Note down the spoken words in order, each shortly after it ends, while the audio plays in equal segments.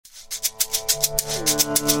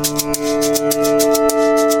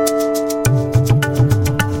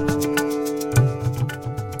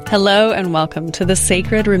Hello and welcome to the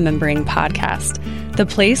Sacred Remembering Podcast, the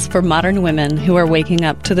place for modern women who are waking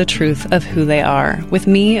up to the truth of who they are, with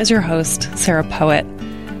me as your host, Sarah Poet.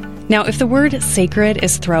 Now, if the word sacred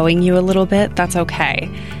is throwing you a little bit, that's okay.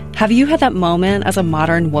 Have you had that moment as a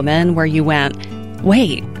modern woman where you went,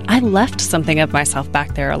 wait, I left something of myself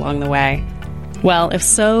back there along the way? Well, if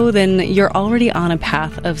so, then you're already on a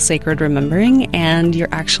path of sacred remembering and you're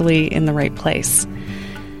actually in the right place.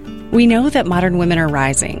 We know that modern women are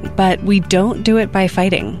rising, but we don't do it by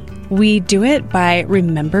fighting. We do it by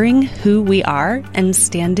remembering who we are and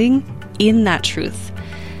standing in that truth.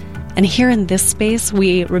 And here in this space,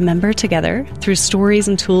 we remember together through stories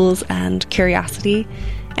and tools and curiosity.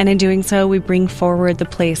 And in doing so, we bring forward the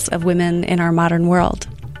place of women in our modern world.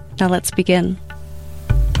 Now let's begin.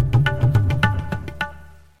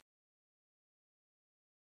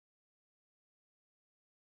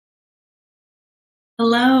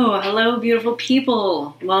 Hello, beautiful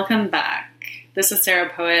people. Welcome back. This is Sarah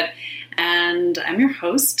Poet, and I'm your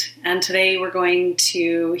host. And today we're going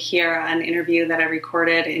to hear an interview that I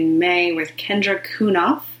recorded in May with Kendra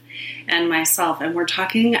Cunov and myself. And we're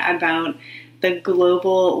talking about the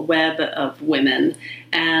global web of women.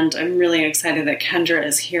 And I'm really excited that Kendra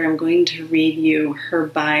is here. I'm going to read you her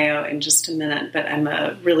bio in just a minute, but I'm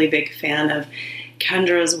a really big fan of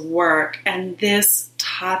Kendra's work. And this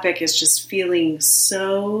topic is just feeling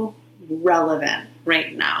so relevant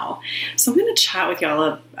right now. So I'm going to chat with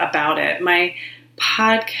y'all about it. My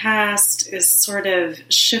podcast is sort of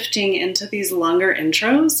shifting into these longer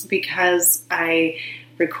intros because I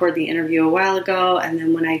record the interview a while ago, and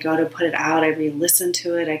then when I go to put it out, I re-listen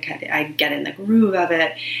to it, I get in the groove of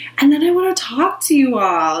it, and then I want to talk to you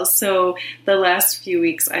all. So the last few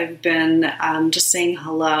weeks I've been just saying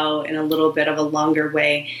hello in a little bit of a longer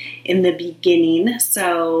way in the beginning,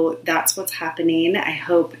 so that's what's happening. I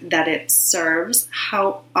hope that it serves.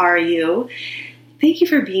 How are you? Thank you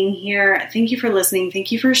for being here. Thank you for listening.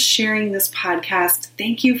 Thank you for sharing this podcast.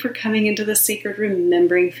 Thank you for coming into the Sacred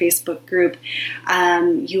Remembering Facebook group.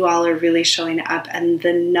 You all are really showing up, and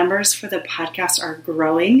the numbers for the podcast are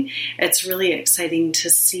growing. It's really exciting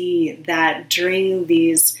to see that during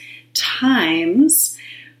these times,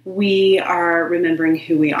 we are remembering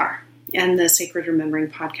who we are. And the Sacred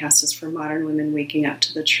Remembering Podcast is for modern women waking up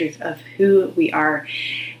to the truth of who we are.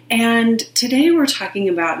 And today we're talking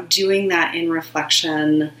about doing that in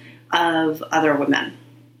reflection of other women.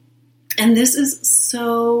 And this is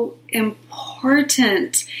so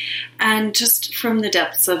important. And just from the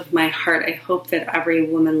depths of my heart, I hope that every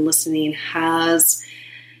woman listening has,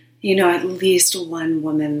 at least one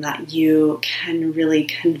woman that you can really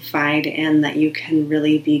confide in, that you can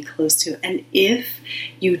really be close to. And if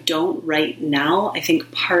you don't right now, I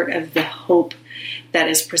think part of the hope that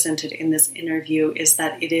is presented in this interview is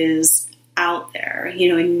that it is out there,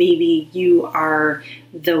 and maybe you are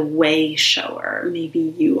the way shower. Maybe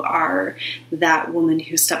you are that woman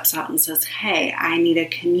who steps out and says, hey, I need a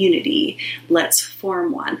community. Let's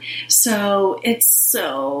form one. So it's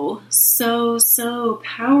so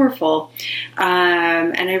powerful.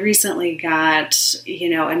 And I recently got,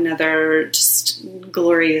 another just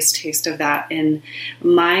glorious taste of that in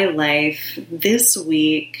my life this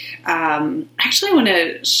week. Actually, I want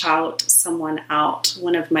to shout someone out,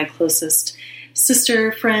 one of my closest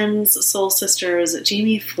sister friends, soul sisters,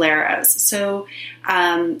 Jamie Flares. So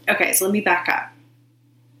let me back up.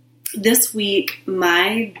 This week,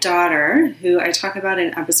 my daughter, who I talk about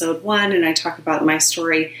in episode 1, and I talk about my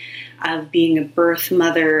story of being a birth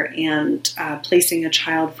mother and placing a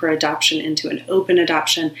child for adoption into an open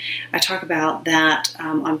adoption. I talk about that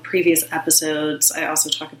on previous episodes. I also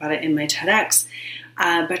talk about it in my TEDx.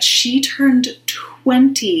 But she turned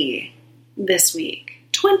 20 this week.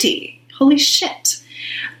 20. Holy shit.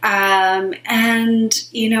 And,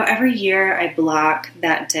 every year I block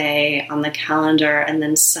that day on the calendar, and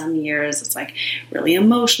then some years it's like really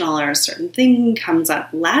emotional or a certain thing comes up.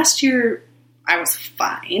 Last year I was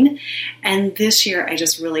fine. And this year I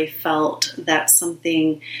just really felt that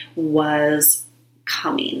something was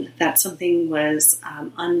coming, that something was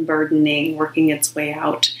unburdening, working its way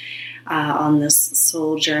out on this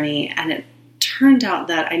soul journey. And it turned out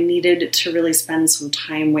that I needed to really spend some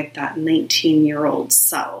time with that 19-year-old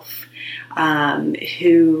self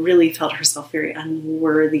who really felt herself very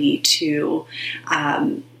unworthy to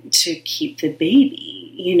keep the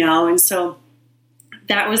baby, And so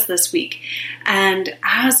that was this week. And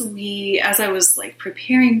as I was like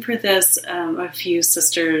preparing for this, a few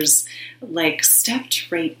sisters like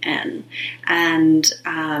stepped right in, and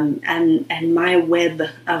my web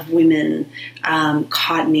of women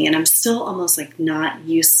caught me, and I'm still almost like not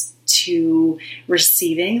used to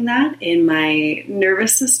receiving that in my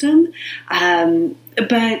nervous system.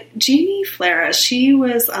 But Jamie Flara, she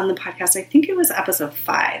was on the podcast, I think it was episode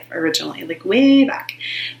 5 originally, like way back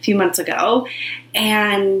a few months ago.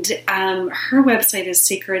 And her website is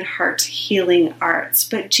Sacred Heart Healing Arts.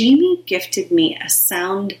 But Jamie gifted me a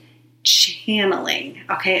sound channeling,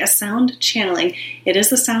 okay? A sound channeling. It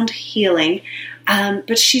is a sound healing,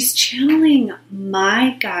 but she's channeling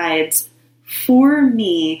my guides for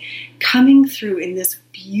me, coming through in this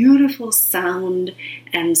beautiful sound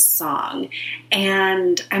and song.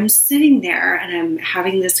 And I'm sitting there and I'm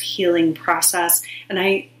having this healing process, and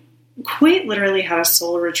I quite literally had a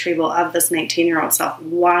soul retrieval of this 19-year-old self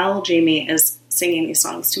while Jamie is singing these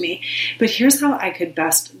songs to me. But here's how I could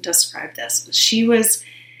best describe this.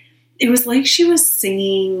 It was like she was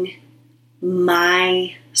singing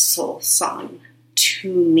my soul song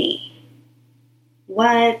to me.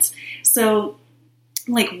 What? So,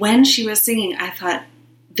 like, when she was singing, I thought,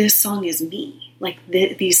 this song is me. Like,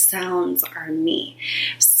 these sounds are me.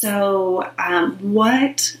 So,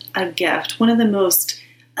 what a gift. One of the most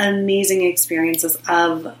amazing experiences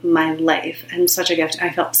of my life, and such a gift.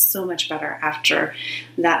 I felt so much better after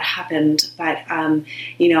that happened. But, an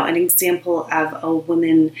example of a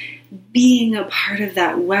woman being a part of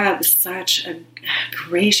that web, such a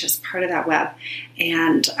gracious part of that web.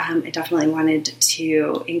 And I definitely wanted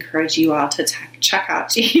to encourage you all to check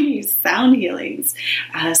out Jamie's sound healings,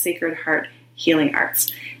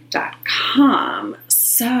 sacredhearthealingarts.com.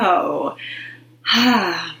 So,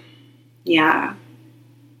 yeah,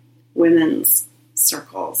 women's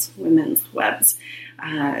circles, women's webs.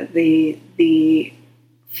 The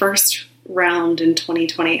first round in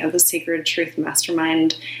 2020 of the Sacred Truth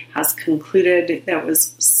Mastermind has concluded. That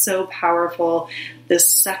was so powerful. The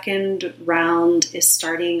second round is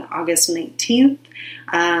starting August 19th.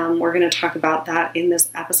 We're going to talk about that in this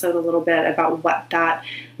episode a little bit, about what that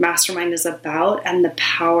mastermind is about and the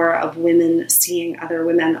power of women seeing other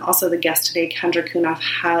women. Also, the guest today, Kendra Cunov,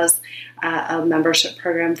 has a membership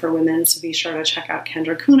program for women, so be sure to check out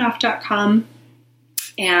kendracunov.com.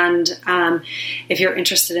 And if you're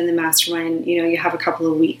interested in the mastermind, you have a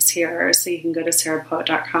couple of weeks here, so you can go to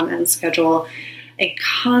sarahpoet.com and schedule a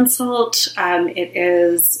consult. It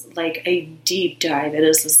is like a deep dive. It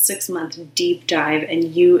is a 6-month deep dive, and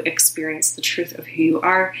you experience the truth of who you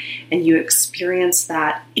are, and you experience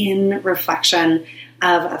that in reflection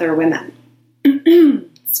of other women.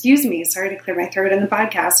 Excuse me, sorry to clear my throat in the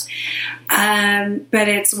podcast. But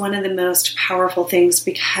it's one of the most powerful things,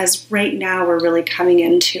 because right now we're really coming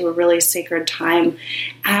into a really sacred time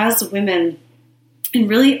as women and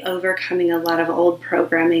really overcoming a lot of old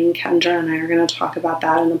programming. Kendra and I are going to talk about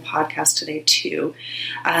that in the podcast today too.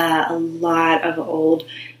 A lot of old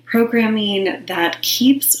programming that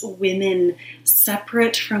keeps women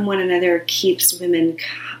separate from one another, keeps women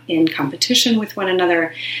in competition with one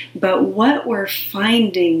another. But what we're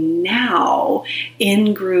finding now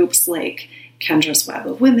in groups like Kendra's Web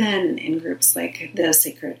of Women and in groups like the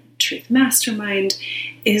Sacred Truth Mastermind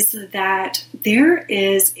is that there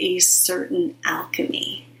is a certain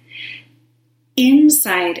alchemy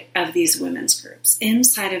inside of these women's groups,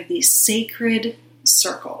 inside of these sacred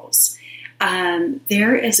circles.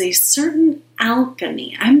 There is a certain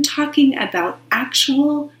alchemy. I'm talking about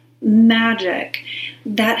actual magic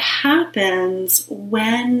that happens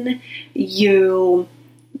when you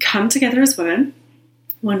come together as women,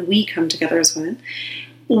 when we come together as women,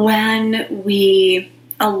 when we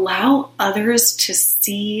allow others to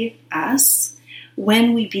see us,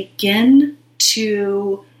 when we begin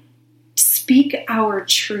to speak our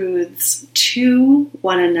truths to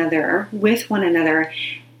one another, with one another,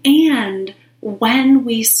 and when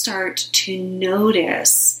we start to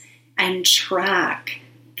notice and track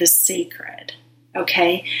the sacred,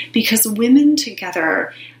 okay? Because women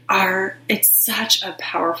together it's such a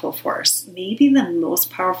powerful force, maybe the most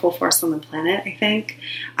powerful force on the planet, I think.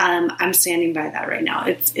 I'm standing by that right now.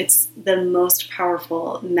 It's the most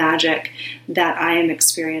powerful magic that I am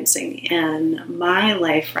experiencing in my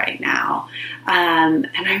life right now. And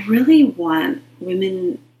I really want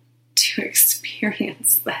women to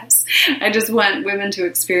experience this. I just want women to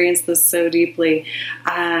experience this so deeply,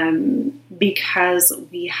 because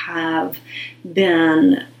we have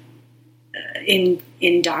been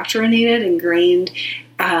indoctrinated, ingrained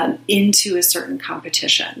into a certain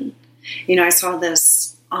competition. I saw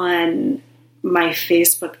this on my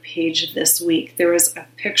Facebook page this week. There was a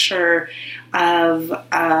picture of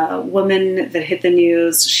a woman that hit the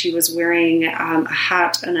news. She was wearing a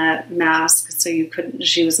hat and a mask, so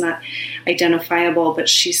she was not identifiable, but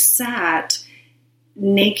she sat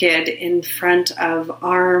naked in front of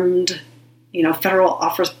armed, federal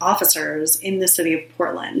officers in the city of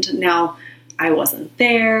Portland. Now, I wasn't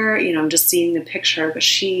there, I'm just seeing the picture, but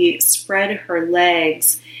she spread her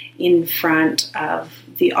legs in front of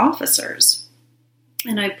the officers.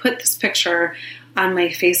 And I put this picture on my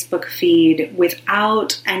Facebook feed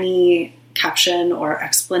without any caption or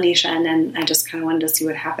explanation, and I just kind of wanted to see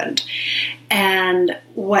what happened. And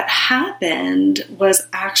what happened was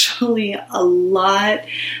actually a lot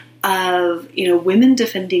of, women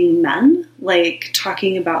defending men, like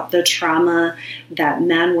talking about the trauma that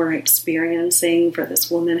men were experiencing for this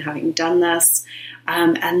woman having done this.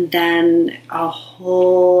 And then a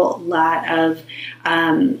whole lot of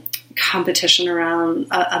competition around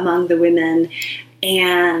among the women,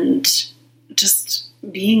 and just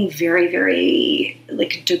being very, very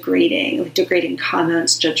degrading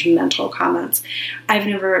comments, judgmental comments.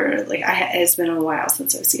 It's been a while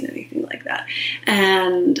since I've seen anything like that.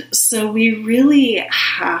 And so we really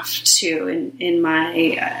have to, in my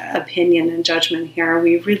opinion and judgment here,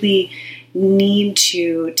 we really need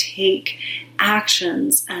to take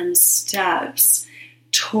actions and steps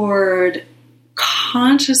toward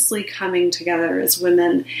consciously coming together as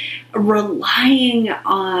women, relying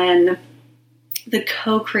on the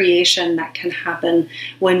co-creation that can happen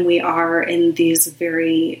when we are in these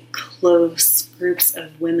very close groups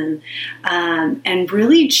of women, and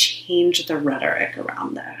really change the rhetoric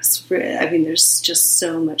around this. I mean, there's just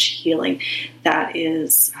so much healing that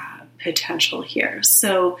is potential here.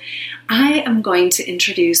 So I am going to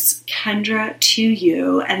introduce Kendra to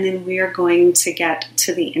you, and then we are going to get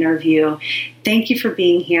to the interview. Thank you for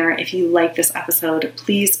being here. If you like this episode,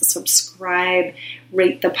 please subscribe,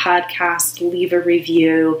 rate the podcast, leave a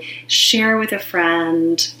review, share with a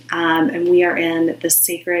friend, and we are in the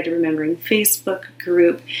Sacred Remembering Facebook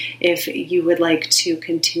group if you would like to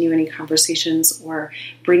continue any conversations or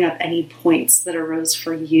bring up any points that arose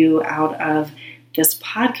for you out of this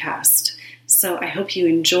podcast. So I hope you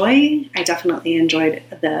enjoy. I definitely enjoyed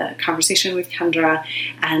the conversation with Kendra,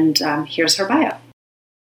 and here's her bio.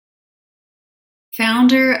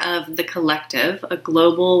 Founder of The Collective, a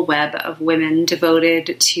global web of women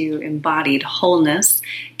devoted to embodied wholeness,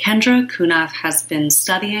 Kendra Cunov has been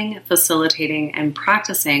studying, facilitating, and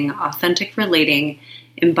practicing authentic relating,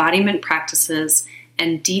 embodiment practices,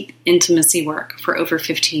 and deep intimacy work for over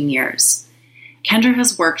 15 years. Kendra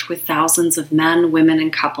has worked with thousands of men, women,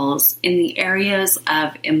 and couples in the areas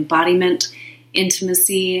of embodiment,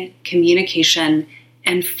 intimacy, communication,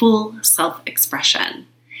 and full self-expression.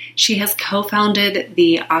 She has co-founded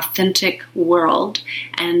the Authentic World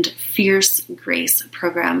and Fierce Grace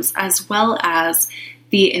programs, as well as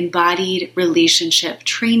the Embodied Relationship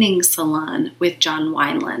Training Salon with John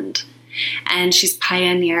Wineland. And she's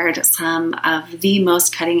pioneered some of the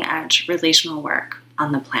most cutting-edge relational work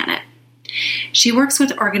on the planet. She works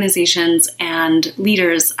with organizations and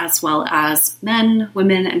leaders as well as men,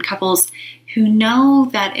 women, and couples who know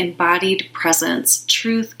that embodied presence,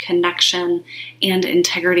 truth, connection, and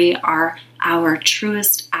integrity are our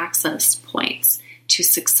truest access points to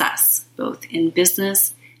success, both in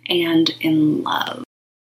business and in love.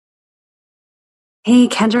 Hey,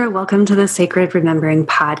 Kendra, welcome to the Sacred Remembering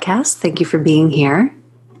podcast. Thank you for being here.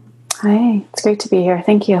 Hi, it's great to be here.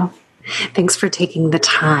 Thank you. Thanks for taking the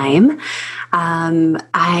time.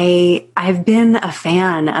 I've been a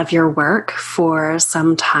fan of your work for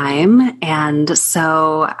some time, and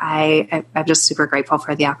so I'm just super grateful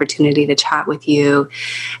for the opportunity to chat with you.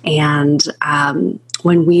 And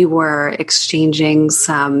when we were exchanging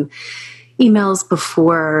some emails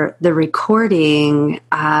before the recording,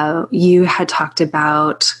 you had talked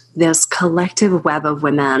about this collective web of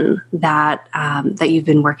women that you've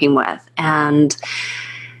been working with, and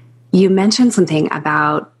you mentioned something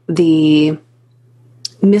about the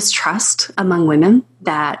mistrust among women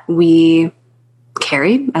that we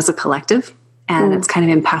carry as a collective, and it's kind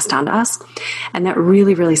of been passed down to us. And that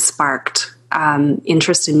really, really sparked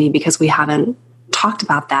interest in me because we haven't talked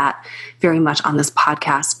about that very much on this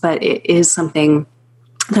podcast, but it is something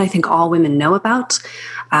that I think all women know about,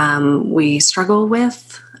 we struggle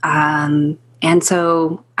with. And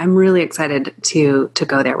so I'm really excited to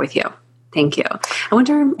go there with you. Thank you. I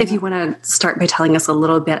wonder if you want to start by telling us a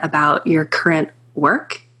little bit about your current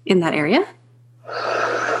work in that area?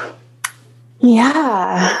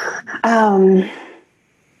 Yeah.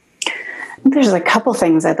 There's a couple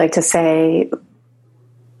things I'd like to say.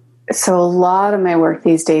 So a lot of my work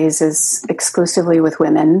these days is exclusively with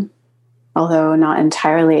women, although not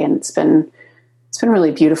entirely. And it's been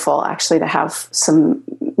really beautiful actually to have some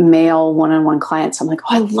male one-on-one clients. I'm like,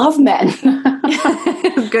 oh, I love men.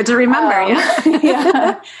 Good to remember.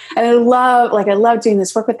 Yeah. And I love doing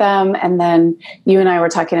this work with them. And then you and I were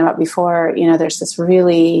talking about before, there's this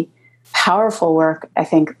really powerful work, I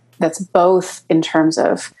think, that's both in terms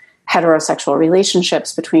of heterosexual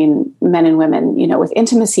relationships between men and women, with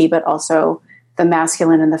intimacy, but also the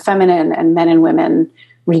masculine and the feminine and men and women,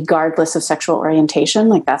 regardless of sexual orientation.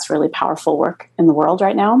 Like that's really powerful work in the world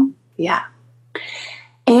right now. Yeah.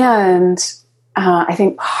 And I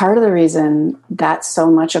think part of the reason that so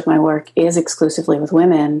much of my work is exclusively with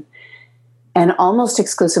women and almost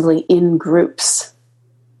exclusively in groups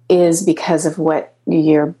is because of what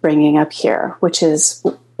you're bringing up here, which is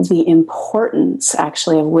the importance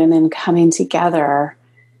actually of women coming together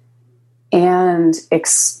and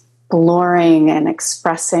exploring and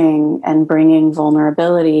expressing and bringing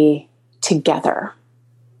vulnerability together.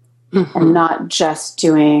 Mm-hmm. And not just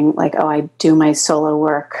doing like, oh, I do my solo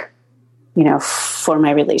work, for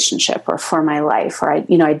my relationship or for my life, or I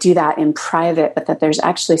do that in private, but that there's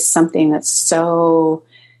actually something that's so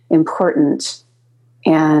important.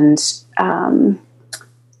 And,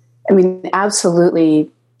 absolutely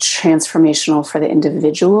transformational for the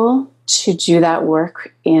individual to do that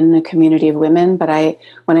work in a community of women. But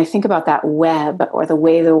when I think about that web or the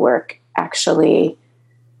way the work actually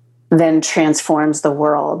then transforms the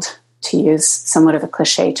world, to use somewhat of a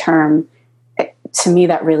cliche term, to me,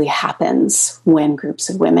 that really happens when groups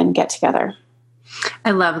of women get together.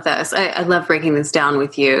 I love this. I love breaking this down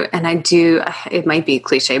with you. And I do, it might be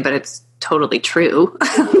cliche, but it's totally true.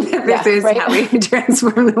 This is right? How we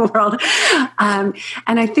transform the world. And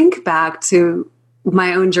I think back to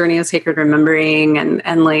my own journey of sacred remembering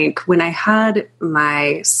and like when I had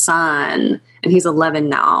my son, and he's 11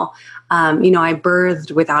 now, I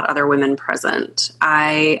birthed without other women present.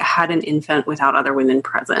 I had an infant without other women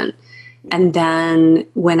present. And then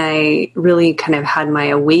when I really kind of had my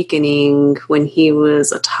awakening when he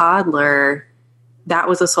was a toddler, that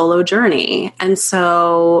was a solo journey. And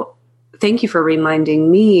so thank you for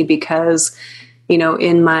reminding me because,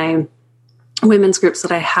 in my women's groups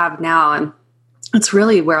that I have now, and it's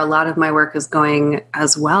really where a lot of my work is going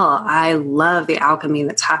as well. I love the alchemy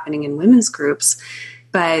that's happening in women's groups,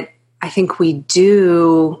 but I think we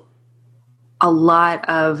do a lot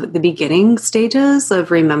of the beginning stages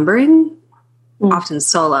of remembering, often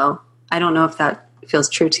solo. I don't know if that feels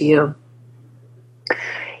true to you.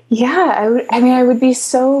 Yeah, I would be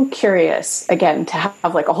so curious, again, to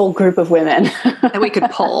have like a whole group of women. that we could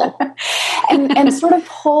poll. and sort of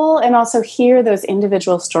poll and also hear those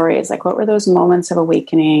individual stories. Like what were those moments of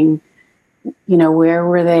awakening? Where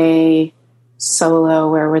were they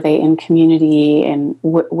solo? Where were they in community? And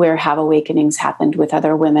where have awakenings happened with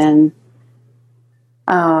other women?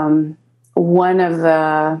 One of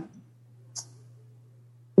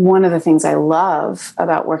the things I love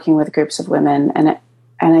about working with groups of women, and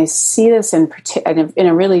I see this in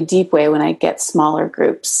a really deep way when I get smaller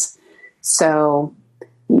groups. So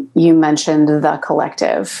you mentioned the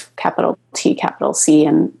collective, capital T, capital C,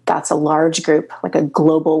 and that's a large group, like a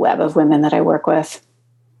global web of women that I work with.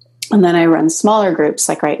 And then I run smaller groups.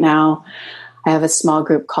 Like right now, I have a small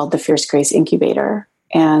group called the Fierce Grace Incubator.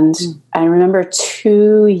 And I remember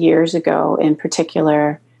 2 years ago in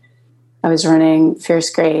particular, I was running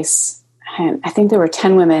Fierce Grace, and I think there were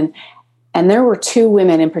 10 women, and there were 2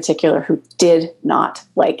 women in particular who did not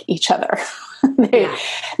like each other.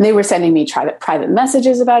 They were sending me private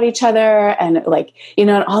messages about each other and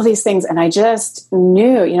all these things. And I just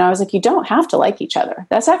knew, I was like, you don't have to like each other.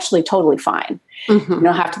 That's actually totally fine. Mm-hmm. You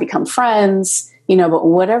don't have to become friends, but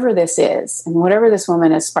whatever this is and whatever this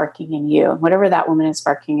woman is sparking in you, whatever that woman is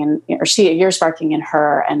sparking in, or you're sparking in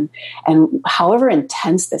her, and however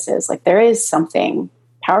intense this is, like there is something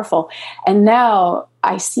powerful. And now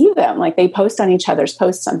I see them, like they post on each other's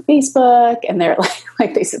posts on Facebook, and they're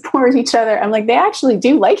like they support each other. I'm like, they actually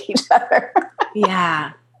do like each other.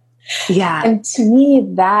 Yeah. And to me,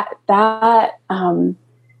 that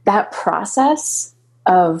process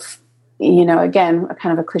of, again, a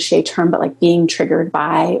kind of a cliche term, but like being triggered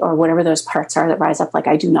by, or whatever those parts are that rise up, like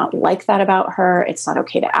I do not like that about her. It's not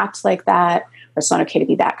okay to act like that, or it's not okay to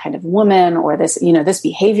be that kind of woman, or this, this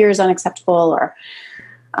behavior is unacceptable, or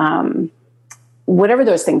whatever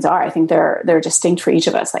those things are. I think they're distinct for each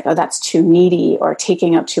of us. Like, oh, that's too needy, or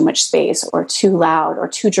taking up too much space, or too loud, or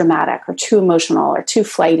too dramatic, or too emotional, or too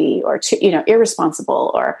flighty, or too,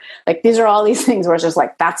 irresponsible, or like, these are all these things where it's just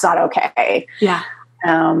like, that's not okay. Yeah.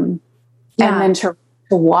 And then to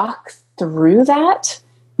walk through that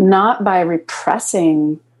not by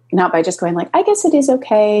repressing, not by just going like, I guess it is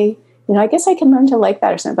okay. I guess I can learn to like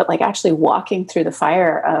that or something, but like actually walking through the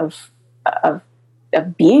fire of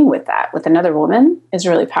being with that, with another woman is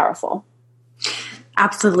really powerful.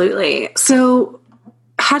 Absolutely. So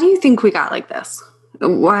how do you think we got like this?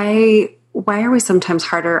 Why are we sometimes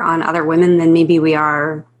harder on other women than maybe we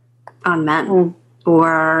are on men?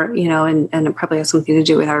 Or, and it probably has something to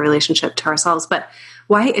do with our relationship to ourselves, but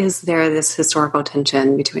why is there this historical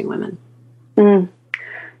tension between women?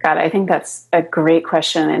 God, I think that's a great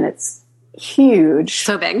question, and it's huge.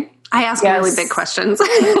 So big. I ask really big questions.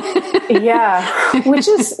 Yeah, which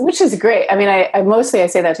is great. I mean, I mostly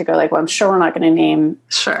say that to go like, well, I'm sure we're not going to name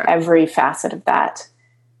every facet of that.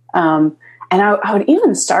 And I would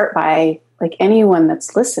even start by like anyone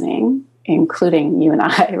that's listening, including you and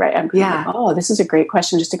I, right? I'm like, oh, this is a great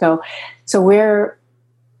question just to go. So where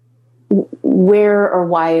or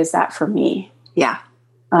why is that for me? Yeah.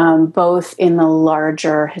 Both in the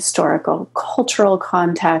larger historical cultural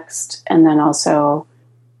context and then also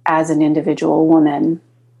as an individual woman.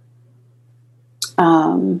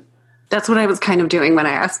 That's what I was kind of doing when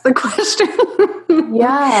I asked the question.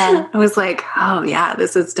 Yeah. I was like, oh yeah,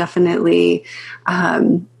 this is definitely,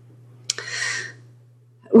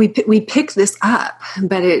 we pick this up,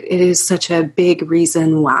 but it is such a big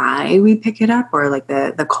reason why we pick it up, or like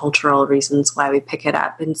the cultural reasons why we pick it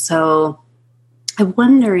up. And so I'm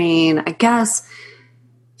wondering, I guess,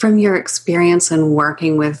 from your experience in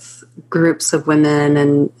working with groups of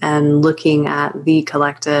women and looking at the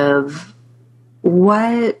collective,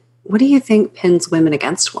 what do you think pins women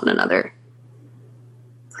against one another?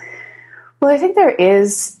 Well, I think there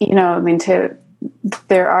is,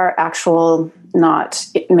 there are actual, not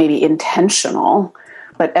maybe intentional,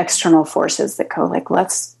 but external forces that go like,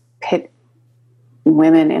 let's pit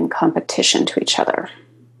women in competition to each other.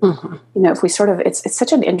 Mm-hmm. If we sort of, it's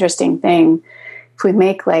such an interesting thing. If we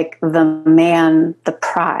make like the man the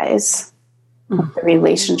prize, mm-hmm. the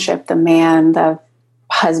relationship, the man, the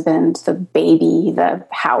husband, the baby, the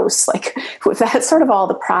house, like if that's sort of all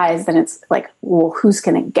the prize, then it's like, well, who's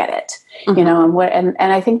going to get it? Mm-hmm.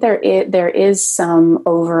 And I think there is some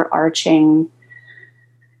overarching,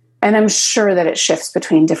 and I'm sure that it shifts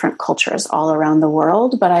between different cultures all around the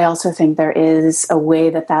world, but I also think there is a way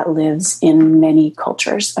that lives in many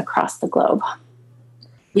cultures across the globe.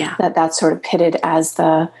 Yeah. That's sort of pitted as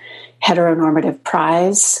the heteronormative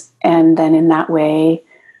prize. And then in that way,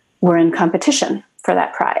 we're in competition for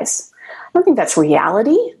that prize. I don't think that's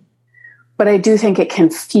reality, but I do think it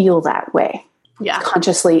can feel that way. Yeah.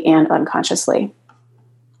 Consciously and unconsciously.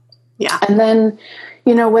 Yeah. And then,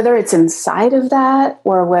 whether it's inside of that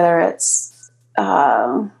or whether it's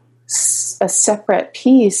a separate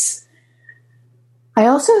piece,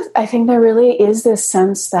 I think there really is this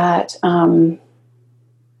sense that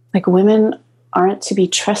like women aren't to be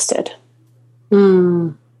trusted.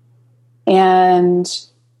 And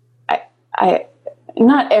I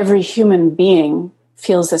not every human being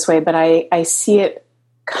feels this way, but I see it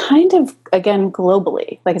kind of, again,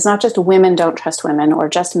 globally. Like, it's not just women don't trust women, or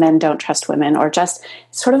just men don't trust women, or just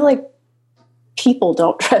sort of like people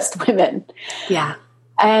don't trust women. Yeah.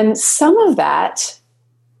 And some of that,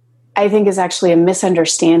 I think, is actually a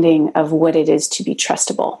misunderstanding of what it is to be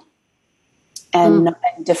trustable. And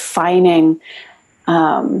defining,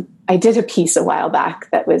 I did a piece a while back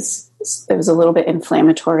that was a little bit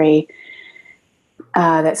inflammatory,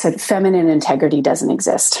 that said feminine integrity doesn't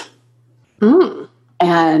exist. And,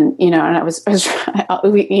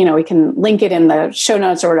 we can link it in the show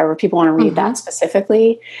notes or whatever, people want to read that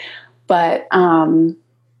specifically. But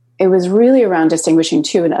it was really around distinguishing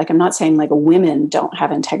too. And like, I'm not saying like women don't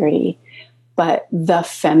have integrity, but the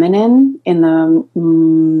feminine in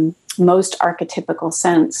the most archetypical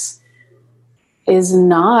sense is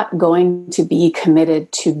not going to be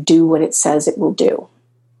committed to do what it says it will do.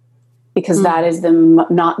 Because that is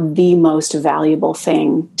not the most valuable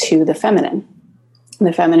thing to the feminine.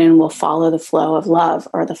 The feminine will follow the flow of love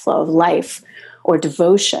or the flow of life or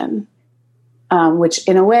devotion, which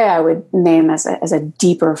in a way I would name as a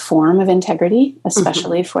deeper form of integrity,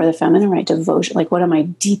 especially for the feminine, right? Devotion, like what am I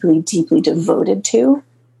deeply, deeply devoted to?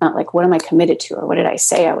 Not like what am I committed to or what did I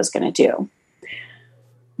say I was going to do?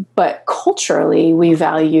 But culturally, we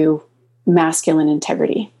value masculine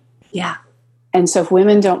integrity. Yeah. And so if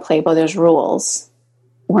women don't play by those rules,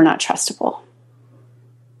 we're not trustable.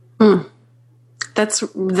 That's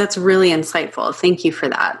really insightful. Thank you for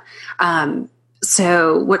that.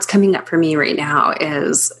 So what's coming up for me right now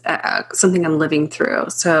is something I'm living through.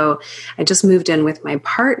 So I just moved in with my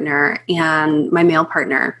partner, and my male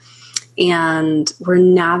partner, and we're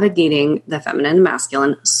navigating the feminine and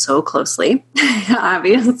masculine so closely,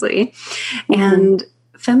 obviously, and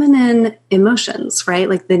feminine emotions, right?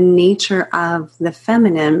 Like the nature of the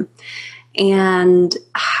feminine and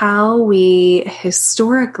how we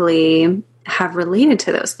historically have related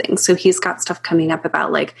to those things. So he's got stuff coming up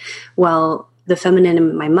about like, well, the feminine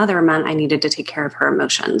in my mother meant I needed to take care of her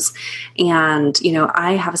emotions. And, you know,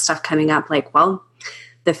 I have stuff coming up like, well,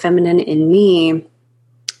 the feminine in me,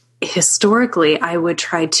 historically, I would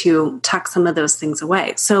try to tuck some of those things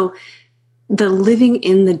away. So the living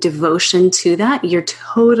in the devotion to that, you're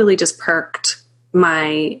totally just perked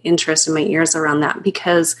my interest and my ears around that,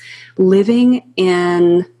 because living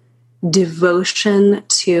in devotion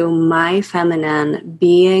to my feminine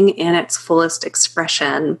being in its fullest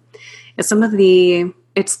expression is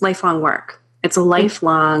it's lifelong work. It's a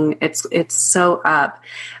lifelong, it's so up.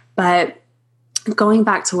 But going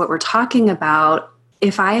back to what we're talking about,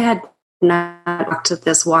 if I had not walked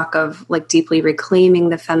this walk of like deeply reclaiming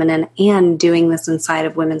the feminine and doing this inside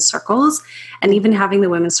of women's circles, and even having the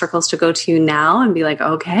women's circles to go to now and be like,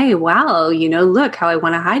 okay, wow, you know, look how I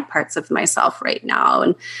want to hide parts of myself right now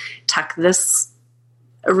and tuck this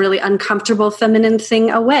really uncomfortable feminine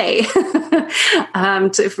thing away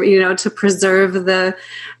to preserve the,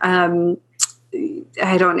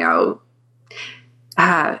 I don't know,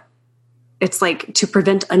 it's like to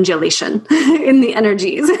prevent undulation in the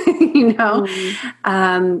energies, you know?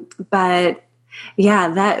 But yeah,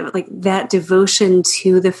 that devotion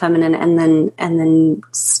to the feminine and then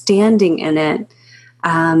standing in it,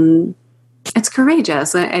 it's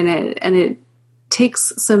courageous and it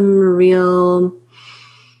takes some real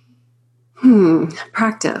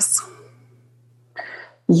practice.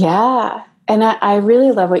 Yeah. And I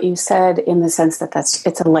really love what you said in the sense that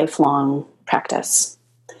it's a lifelong practice.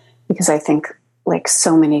 Because I think, like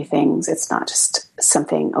so many things, it's not just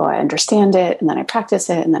something, I understand it, and then I practice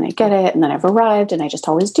it, and then I get it, and then I've arrived, and I just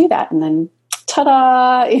always do that. And then,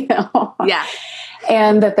 ta-da, you know? Yeah.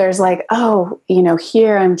 And that there's like,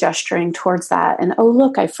 here I'm gesturing towards that. And,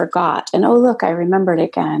 look, I forgot. And, look, I remembered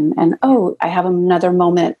again. And, I have another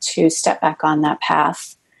moment to step back on that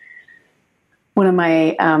path. One of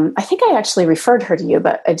my, I think I actually referred her to you,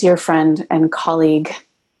 but a dear friend and colleague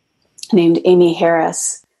named Amy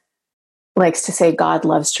Harris likes to say, God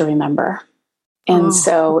loves to remember. And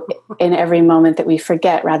so in every moment that we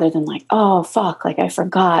forget, rather than like, oh, fuck, like I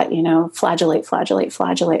forgot, flagellate,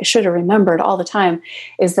 I should have remembered all the time,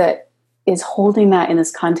 is holding that in this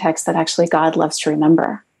context that actually God loves to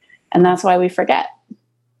remember. And that's why we forget.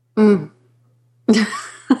 It's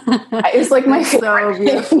like my so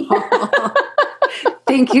beautiful.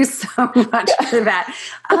 Thank you so much for that.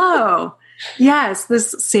 Oh, yes,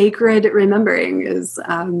 this sacred remembering is...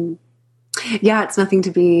 it's nothing to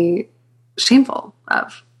be shameful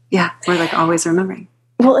of. Yeah, we're like always remembering.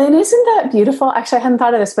 Well, and isn't that beautiful? Actually, I hadn't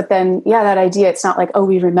thought of this, but then, that idea, it's not like,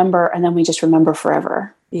 we remember and then we just remember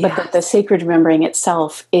forever. Yeah. But that the sacred remembering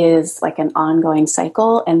itself is like an ongoing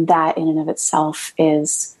cycle, and that in and of itself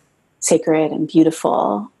is sacred and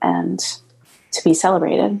beautiful and to be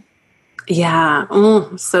celebrated. Yeah.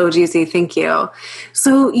 So juicy. Thank you.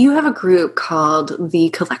 So you have a group called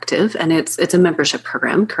The Collective, and it's a membership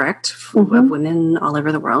program, correct? Of women all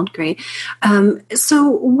over the world. Great. So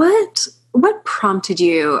what prompted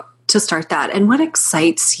you to start that, and what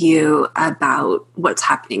excites you about what's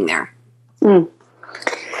happening there?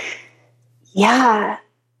 Yeah.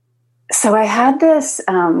 So I had this,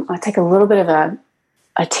 I'll take a little bit of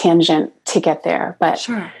a tangent to get there, but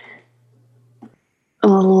sure.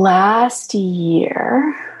 Last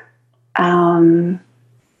year, so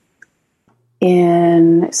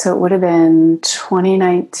it would have been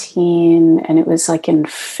 2019, and it was like in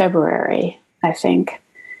February, I think.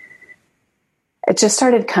 It just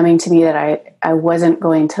started coming to me that I wasn't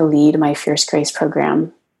going to lead my Fierce Grace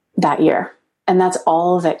program that year. And that's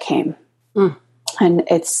all that came. And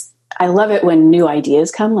I love it when new ideas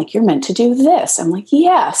come, like, you're meant to do this. I'm like,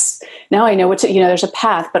 yes, now I know what to, there's a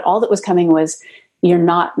path, but all that was coming was, you're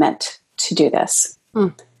not meant to do this.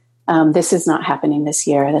 This is not happening this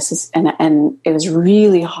year. And it was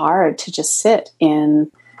really hard to just sit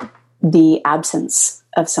in the absence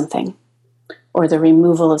of something, or the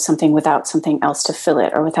removal of something without something else to fill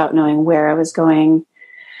it, or without knowing where I was going.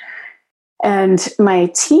 And my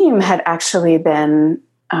team had actually been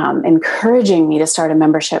encouraging me to start a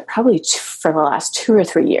membership probably for the last 2 or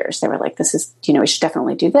 3 years. They were like, this is, we should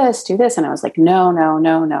definitely do this. And I was like, no, I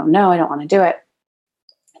don't want to do it.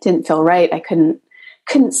 Didn't feel right. I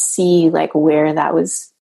couldn't see like where that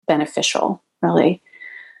was beneficial, really,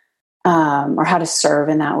 or how to serve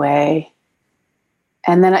in that way.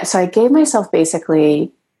 And then, so I gave myself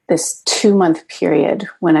basically this 2-month period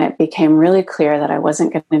when it became really clear that I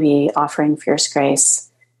wasn't going to be offering Fierce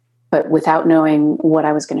Grace, but without knowing what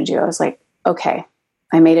I was going to do, I was like, okay,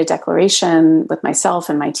 I made a declaration with myself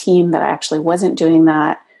and my team that I actually wasn't doing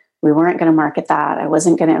that. We weren't going to market that. I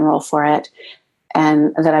wasn't going to enroll for it.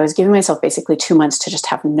 And that I was giving myself basically 2 months to just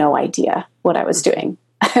have no idea what I was doing.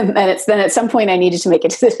 And then at some point I needed to make a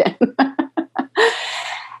decision.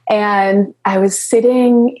 And I was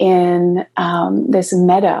sitting in this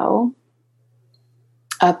meadow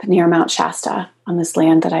up near Mount Shasta on this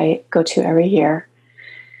land that I go to every year.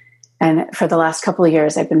 And for the last couple of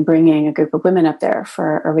years, I've been bringing a group of women up there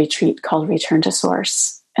for a retreat called Return to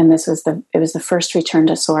Source. And it was the first Return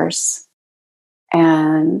to Source.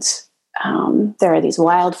 And there are these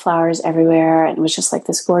wildflowers everywhere. And it was just like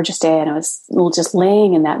this gorgeous day. And I was just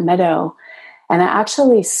laying in that meadow. And I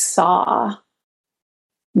actually saw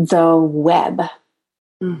the web.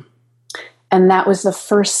 Mm. And that was the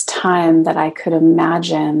first time that I could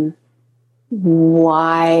imagine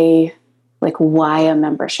why a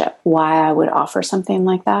membership, why I would offer something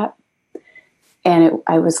like that. And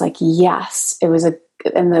I was like, yes,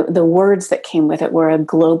 and the words that came with it were a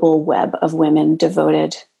global web of women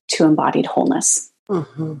devoted to embodied wholeness.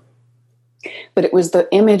 Mm-hmm. But it was the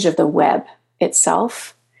image of the web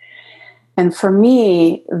itself. And for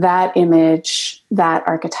me, that image, that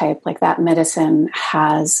archetype, like that medicine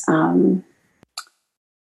has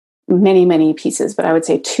many, many pieces, but I would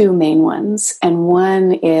say 2 main ones. And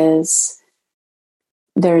one is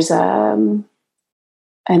there's an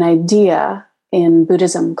idea in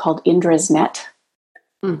Buddhism called Indra's net.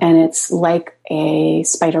 And it's like a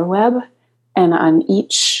spider web. And on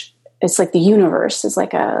each, it's like the universe is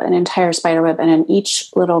like an entire spider web. And on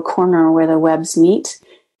each little corner where the webs meet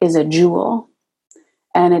is a jewel.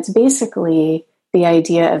 And it's basically the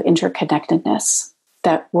idea of interconnectedness,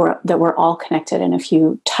 that we're all connected. And if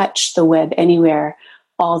you touch the web anywhere,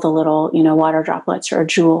 all the little, water droplets or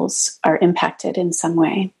jewels are impacted in some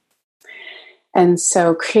way. And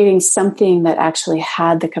so creating something that actually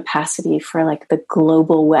had the capacity for like the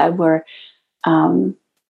global web where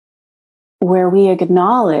we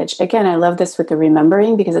acknowledge, again, I love this with the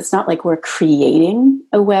remembering, because it's not like we're creating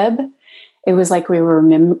a web. It was like we were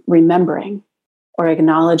remembering or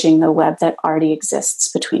acknowledging the web that already exists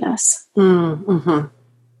between us. Mm-hmm.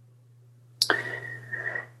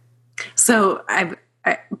 So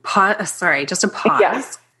just a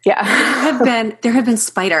pause. Yeah. There have been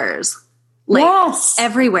spiders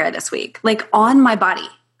everywhere this week, like on my body.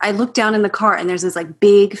 I looked down in the car and there's this like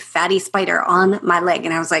big fatty spider on my leg.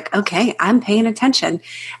 And I was like, okay, I'm paying attention.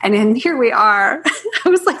 And then here we are. I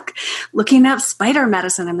was like looking up spider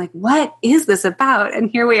medicine. I'm like, what is this about? And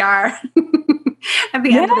here we are at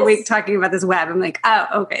the end of the week talking about this web. I'm like, oh,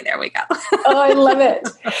 okay, there we go. Oh, I love it.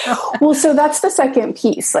 Well, so that's the second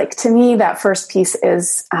piece. Like to me, that first piece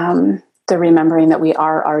is the remembering that we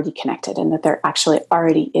are already connected and that there actually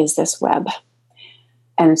already is this web.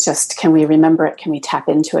 And it's just, can we remember it? Can we tap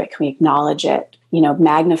into it? Can we acknowledge it?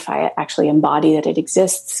 Magnify it, actually embody that it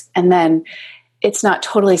exists. And then it's not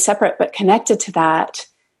totally separate, but connected to that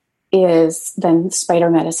is then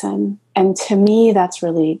spider medicine. And to me, that's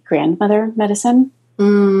really grandmother medicine.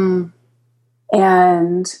 Mm.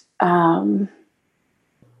 And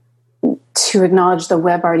to acknowledge the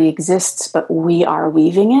web already exists, but we are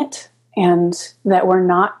weaving it, and that we're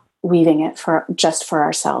not weaving it just for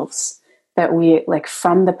ourselves. That we, like,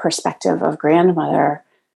 from the perspective of grandmother,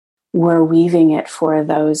 we're weaving it for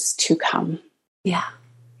those to come. Yeah.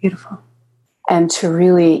 Beautiful. And to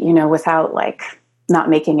really, without like not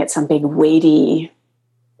making it some big weighty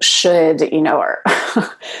should, or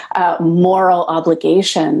moral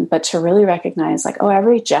obligation, but to really recognize like, oh,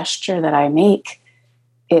 every gesture that I make,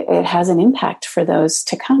 it has an impact for those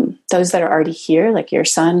to come. Those that are already here, like your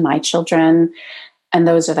son, my children, and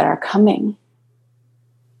those that are coming.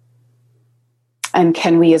 And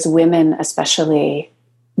can we as women especially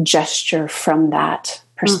gesture from that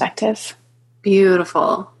perspective?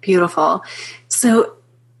 Beautiful, beautiful. So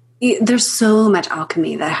there's so much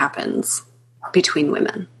alchemy that happens between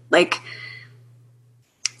women. Like,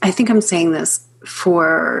 I think I'm saying this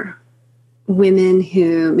for women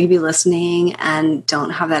who may be listening and don't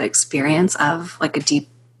have that experience of like a deep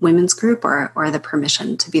women's group or the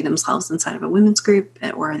permission to be themselves inside of a women's group,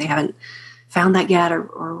 or they haven't found that yet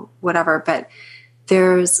or whatever. But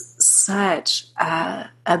there's such a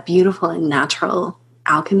beautiful and natural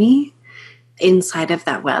alchemy inside of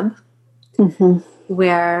that web, mm-hmm.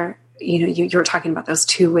 where, you're talking about those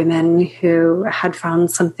 2 women who had found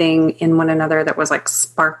something in one another that was like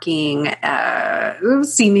sparking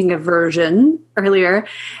seeming aversion earlier.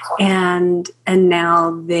 And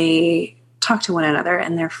now they talk to one another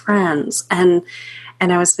and they're friends. And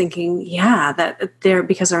I was thinking, yeah, that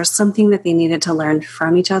because there was something that they needed to learn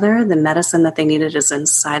from each other. The medicine that they needed is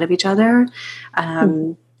inside of each other.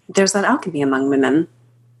 There's that alchemy among women.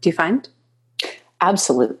 Do you find?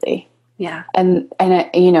 Absolutely. Yeah. And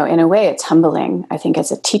you know, in a way it's humbling, I think,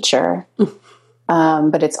 as a teacher.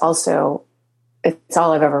 But it's all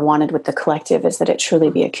I've ever wanted with the collective is that it truly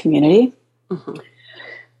be a community.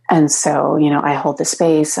 And so, you know, I hold the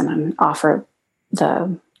space and I offer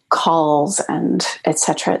the calls and et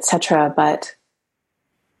cetera, but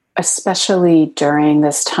especially during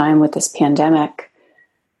this time with this pandemic,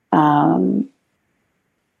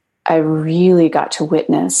 I really got to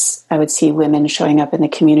witness, I would see women showing up in the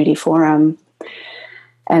community forum.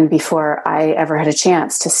 And before I ever had a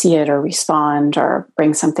chance to see it or respond or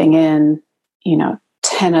bring something in, you know,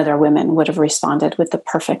 10 other women would have responded with the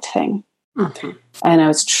perfect thing. And I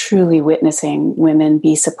was truly witnessing women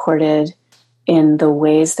be supported in the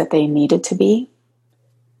ways that they needed to be.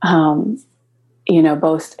 You know,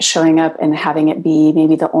 both showing up and having it be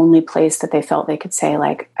maybe the only place that they felt they could say,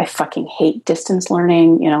 like, I fucking hate distance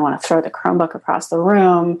learning. You know, I want to throw the Chromebook across the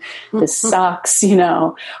room. This sucks, you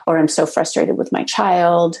know, or I'm so frustrated with my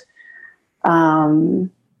child. All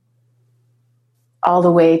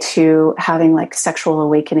the way to having like sexual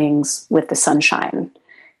awakenings with the sunshine.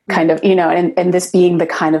 Kind of, you know, and this being the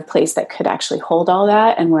kind of place that could actually hold all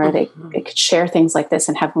that, and where they could share things like this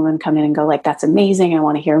and have women come in and go like, that's amazing, I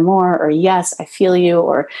want to hear more, or yes, I feel you,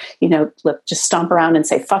 or, you know, just stomp around and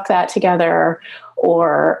say, fuck that together,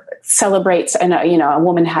 or celebrate. And, you know, a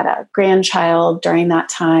woman had a grandchild during that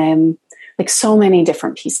time, like so many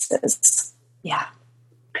different pieces. Yeah.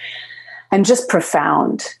 And just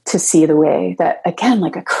profound to see the way that, again,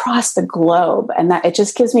 like across the globe, and that it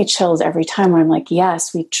just gives me chills every time where I'm like,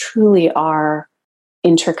 yes, we truly are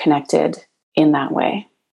interconnected in that way.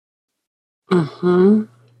 And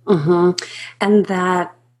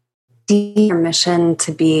that deep mission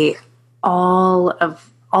to be all of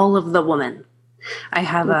the woman. I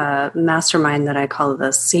have a mastermind that I call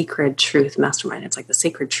the Sacred Truth Mastermind. It's like the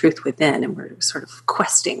sacred truth within, and we're sort of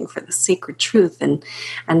questing for the sacred truth.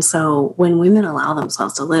 And so when women allow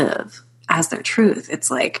themselves to live as their truth, it's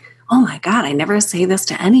like, oh my God, I never say this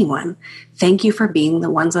to anyone. Thank you for being the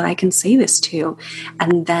ones that I can say this to.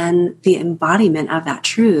 And then the embodiment of that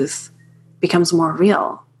truth becomes more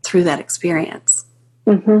real through that experience.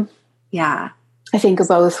 Yeah. I think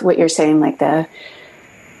both what you're saying, like the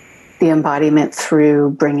embodiment through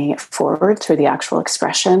bringing it forward through the actual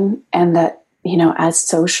expression, and that, you know, as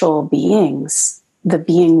social beings, the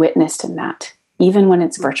being witnessed in that, even when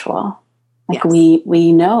it's virtual, like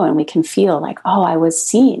we know and we can feel like, oh, I was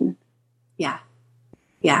seen.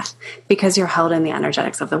 Yeah. Because you're held in the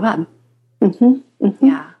energetics of the web.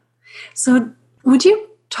 Yeah. So would you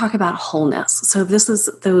talk about wholeness? So this is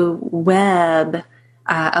the web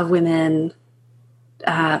of women.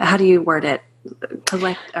 How do you word it?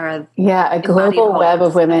 A global web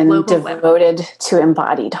of women devoted to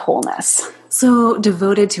embodied wholeness. So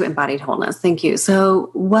devoted to embodied wholeness. Thank you.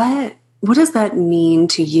 So what does that mean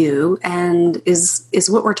to you? And is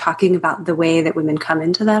what we're talking about the way that women come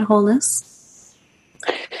into that wholeness?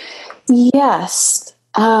 Yes.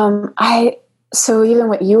 So even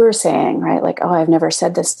what you were saying, right? Like, oh, I've never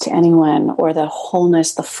said this to anyone, or the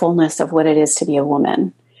wholeness, the fullness of what it is to be a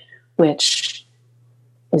woman, which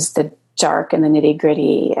is the dark and the nitty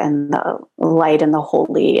gritty and the light and the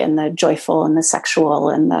holy and the joyful and the sexual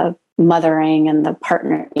and the mothering and the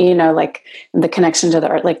partner, you know, like the connection to the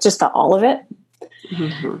earth, like just all of it.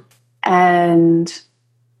 And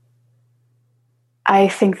I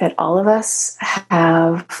think that all of us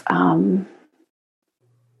have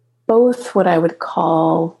both what I would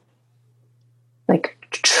call like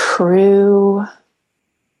true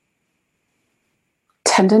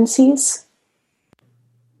tendencies.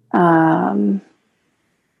 I'm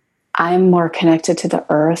more connected to the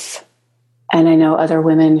earth, and I know other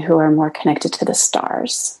women who are more connected to the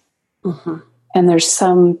stars. And there's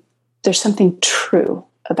something true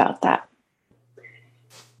about that.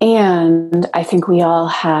 And I think we all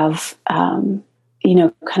have, you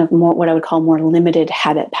know, kind of more what I would call more limited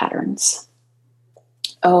habit patterns.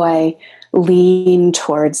 Oh, I lean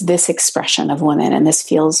towards this expression of women, and this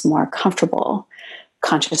feels more comfortable,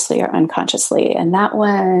 consciously or unconsciously. And that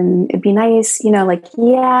one, it'd be nice, you know, like,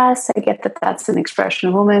 yes, I get that that's an expression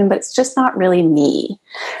of woman, but it's just not really me.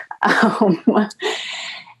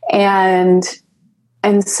 And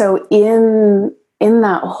so in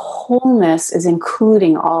that wholeness is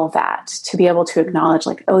including all that, to be able to acknowledge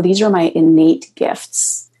like, oh, these are my innate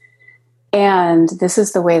gifts. And this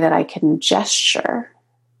is the way that I can gesture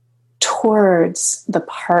towards the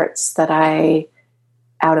parts that I,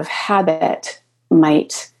 out of habit,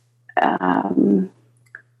 might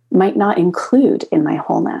not include in my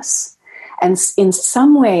wholeness. And in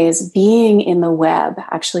some ways, being in the web,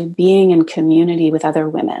 actually being in community with other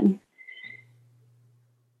women,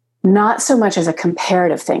 not so much as a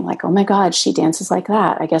comparative thing, like, oh my God, she dances like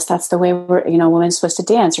that. I guess that's the way a woman's supposed to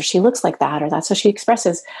dance, or she looks like that, or that's how she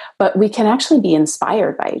expresses. But we can actually be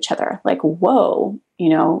inspired by each other. Like, whoa,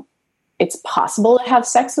 it's possible to have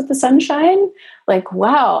sex with the sunshine. Like,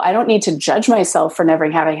 wow, I don't need to judge myself for never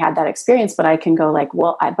having had that experience, but I can go like,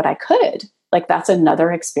 well, but I could. Like, that's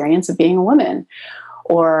another experience of being a woman.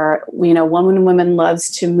 Or, one woman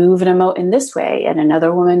loves to move and emote in this way, and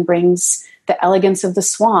another woman brings the elegance of the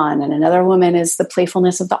swan, and another woman is the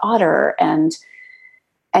playfulness of the otter.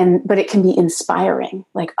 But it can be inspiring.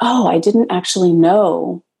 Like, oh, I didn't actually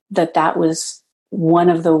know that was one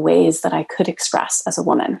of the ways that I could express as a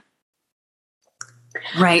woman.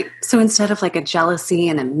 Right. So instead of like a jealousy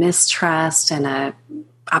and a mistrust and a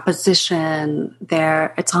opposition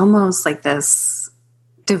there, it's almost like this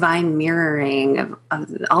divine mirroring of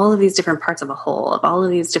all of these different parts of a whole, of all of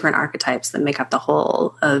these different archetypes that make up the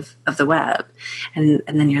whole of the web. And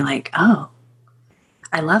then you're like, oh,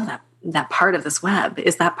 I love that part of this web.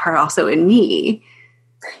 Is that part also in me?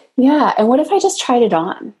 Yeah. And what if I just tried it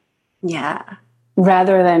on? Yeah.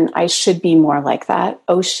 Rather than I should be more like that.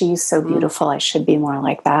 Oh, she's so beautiful. I should be more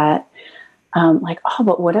like that.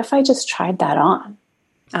 But what if I just tried that on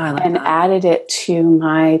and added it to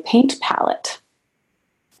my paint palette?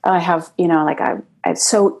 I have, I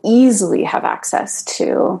so easily have access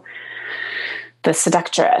to the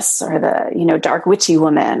seductress or the, dark witchy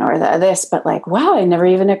woman or this, but like, wow, it never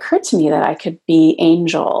even occurred to me that I could be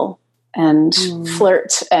angel and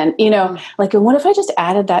flirt and, and what if I just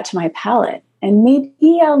added that to my palette? And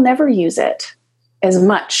maybe I'll never use it as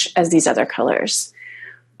much as these other colors.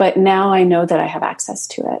 But now I know that I have access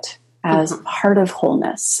to it as part of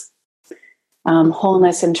wholeness.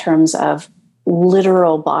 Wholeness in terms of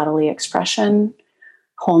literal bodily expression,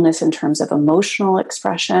 wholeness in terms of emotional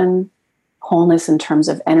expression, wholeness in terms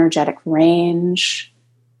of energetic range,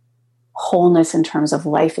 wholeness in terms of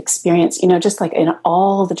life experience, just like in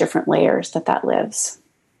all the different layers that lives.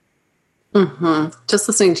 Mm-hmm. Just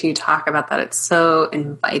listening to you talk about that, it's so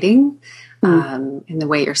inviting in the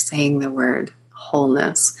way you're saying the word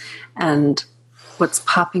wholeness. And what's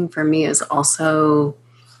popping for me is also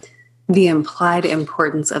the implied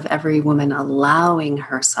importance of every woman allowing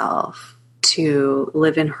herself to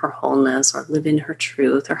live in her wholeness or live in her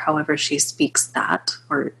truth, or however she speaks that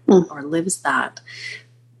or lives that.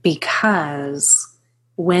 Because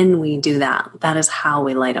when we do that, that is how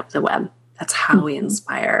we light up the web. That's how we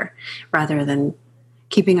inspire, rather than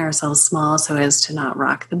keeping ourselves small so as to not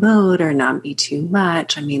rock the boat or not be too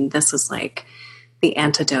much. I mean, this is like the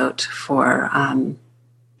antidote for,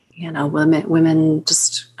 women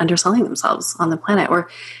just underselling themselves on the planet. Or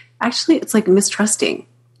actually, it's like mistrusting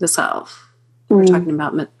the self. We were talking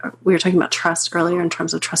about trust earlier in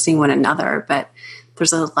terms of trusting one another, but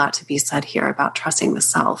there's a lot to be said here about trusting the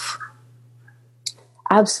self.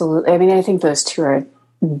 Absolutely. I mean, I think those two are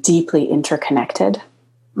deeply interconnected.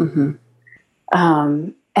 Mm-hmm.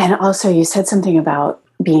 And also you said something about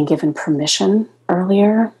being given permission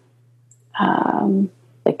earlier.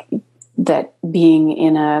 Like that being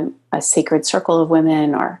in a sacred circle of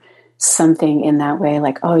women or something in that way,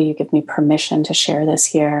 like, oh, you give me permission to share this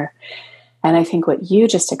here. And I think what you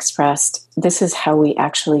just expressed, this is how we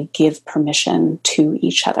actually give permission to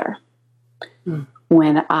each other.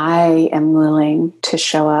 When I am willing to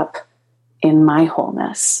show up in my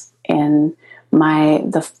wholeness, in my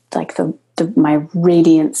my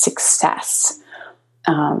radiant success,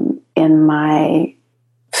 in my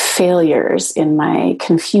failures, in my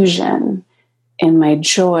confusion, in my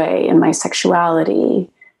joy, in my sexuality,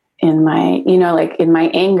 in my, in my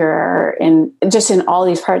anger, in just in all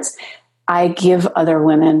these parts, I give other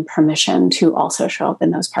women permission to also show up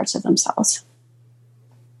in those parts of themselves.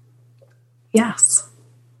 Yes.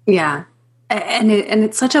 Yeah. And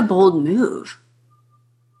it's such a bold move,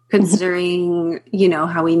 considering,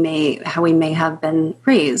 how we may have been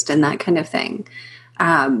raised and that kind of thing.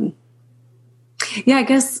 I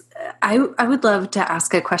guess I would love to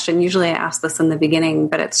ask a question. Usually I ask this in the beginning,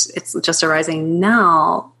 but it's just arising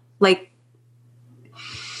now. Like,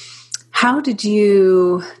 how did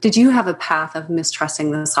you have a path of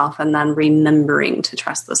mistrusting the self and then remembering to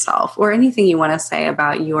trust the self, or anything you want to say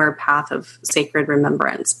about your path of sacred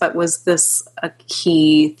remembrance? But was this a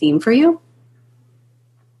key theme for you?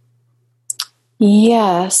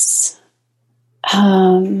 Yes.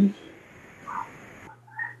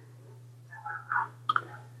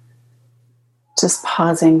 just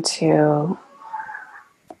pausing to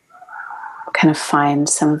kind of find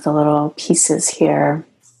some of the little pieces here.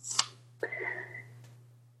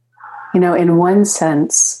 In one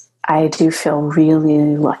sense, I do feel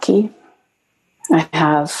really lucky. I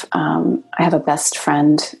have a best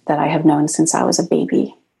friend that I have known since I was a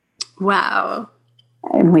baby. Wow.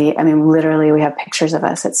 And literally we have pictures of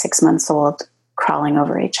us at 6 months old crawling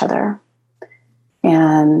over each other.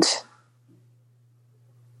 And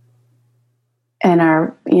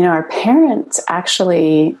our parents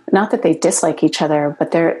actually, not that they dislike each other,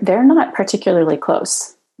 but they're not particularly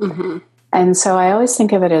close. Mm-hmm. And so I always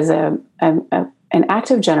think of it as an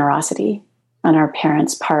act of generosity on our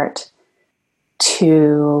parents' part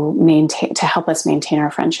to help us maintain our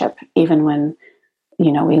friendship, even when,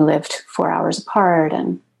 we lived 4 hours apart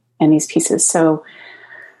and these pieces. So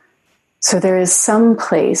there is some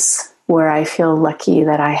place where I feel lucky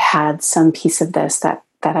that I had some piece of this that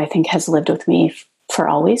I think has lived with me for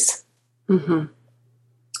always. Mm-hmm.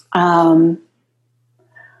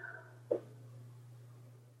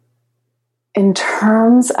 In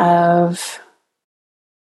terms of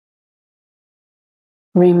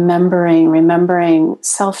remembering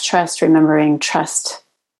self-trust, remembering trust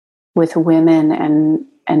with women, and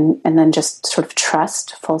then just sort of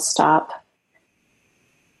trust, full stop.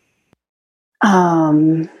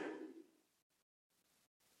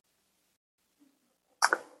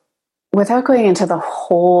 Without going into the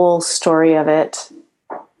whole story of it,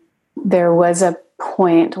 there was a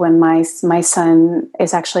point when my son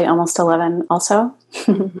is actually almost 11 also.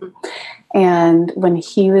 Mm-hmm. And when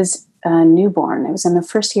he was a newborn, it was in the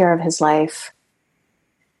first year of his life.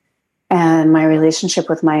 And my relationship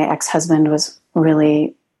with my ex-husband was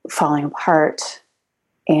really falling apart.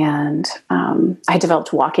 And I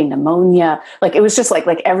developed walking pneumonia. Like, it was just like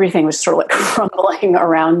everything was sort of like crumbling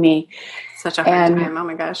around me. Such a hard time. Oh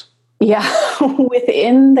my gosh. Yeah.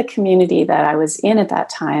 Within the community that I was in at that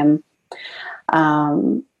time,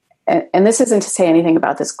 and this isn't to say anything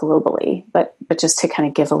about this globally, but just to kind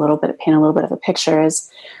of paint a little bit of a picture, is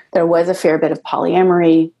there was a fair bit of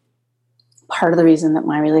polyamory. Part of the reason that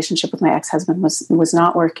my relationship with my ex-husband was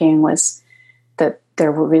not working was that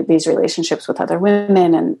there were these relationships with other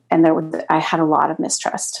women, and I had a lot of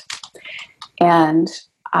mistrust. And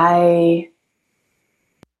I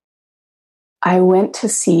went to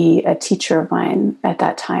see a teacher of mine at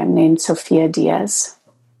that time named Sophia Diaz.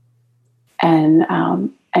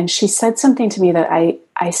 And she said something to me that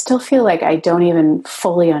I still feel like I don't even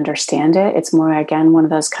fully understand it. It's more, again, one of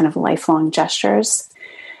those kind of lifelong gestures.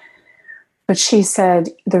 But she said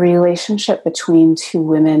the relationship between two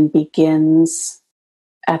women begins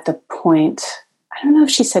at the point, I don't know if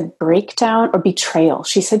she said breakdown or betrayal.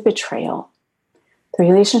 She said betrayal. The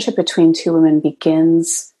relationship between two women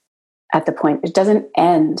begins at the point, it doesn't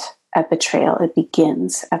end at betrayal, it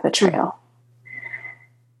begins at betrayal.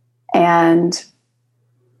 And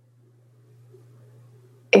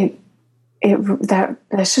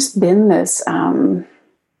that's just been this, it's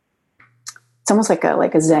almost like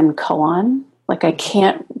a Zen koan. Like, I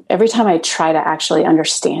can't, every time I try to actually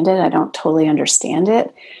understand it, I don't totally understand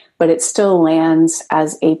it, but it still lands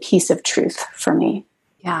as a piece of truth for me.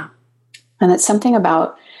 Yeah. And it's something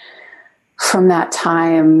about, from that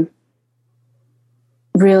time,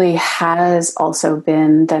 really has also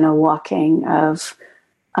been then a walking of,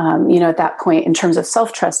 at that point, in terms of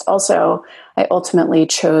self-trust, also, I ultimately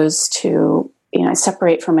chose to,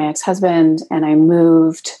 separate from my ex-husband, and I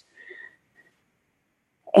moved.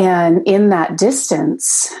 And in that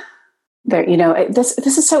distance, there, this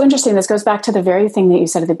is so interesting. This goes back to the very thing that you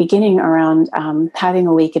said at the beginning around having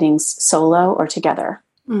awakenings solo or together.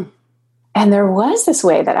 Mm. And there was this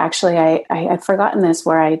way that actually I had forgotten this,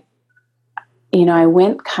 where I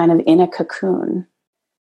went kind of in a cocoon,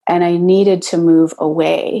 and I needed to move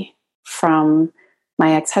away from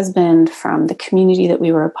my ex-husband, from the community that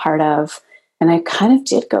we were a part of. And I kind of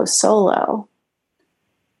did go solo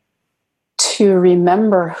to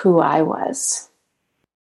remember who I was,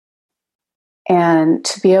 and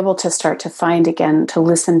to be able to start to find again, to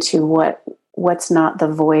listen to what's not the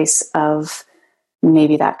voice of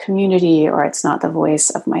maybe that community, or it's not the voice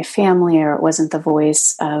of my family, or it wasn't the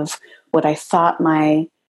voice of what I thought my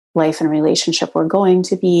life and relationship were going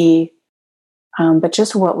to be, but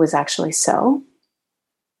just what was actually so.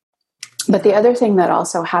 But the other thing that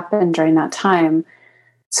also happened during that time,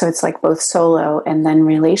 so it's like both solo and then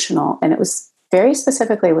relational, and it was very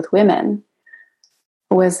specifically with women,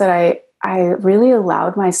 was that I really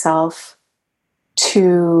allowed myself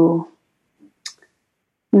to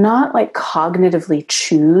not like cognitively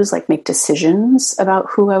choose, like make decisions about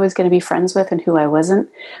who I was going to be friends with and who I wasn't,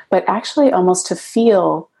 but actually almost to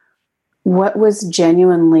feel what was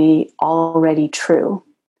genuinely already true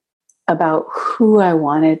about who I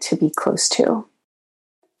wanted to be close to,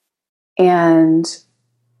 and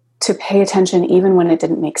to pay attention even when it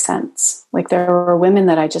didn't make sense. Like, there were women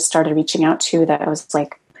that I just started reaching out to that I was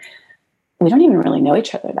like, we don't even really know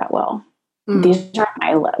each other that well. These aren't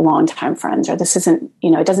my longtime friends, or this isn't,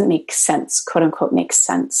 it doesn't make sense, quote unquote, make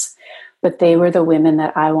sense. But they were the women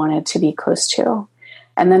that I wanted to be close to.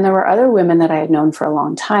 And then there were other women that I had known for a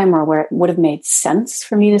long time, or where it would have made sense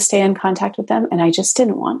for me to stay in contact with them, and I just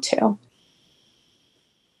didn't want to.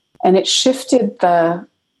 And it shifted the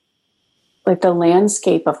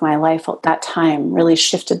landscape of my life at that time, really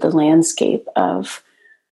shifted the landscape of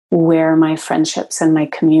where my friendships and my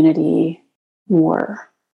community were.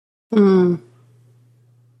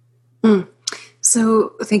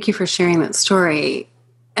 So thank you for sharing that story.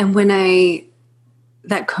 And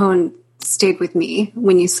that cone stayed with me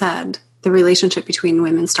when you said the relationship between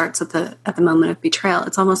women starts at the moment of betrayal.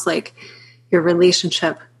 It's almost like your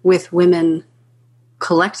relationship with women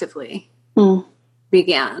collectively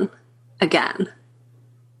began again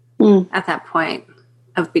at that point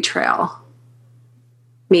of betrayal.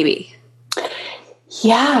 Maybe.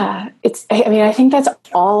 Yeah. I think that's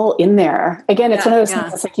all in there. Again, it's one of those things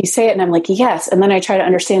that's like, you say it and I'm like, yes. And then I try to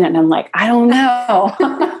understand it and I'm like, I don't know.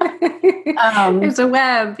 There's a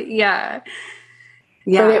web. Yeah.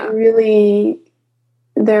 But it really,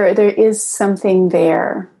 there is something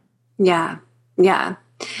there. Yeah. Yeah.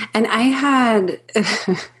 And I had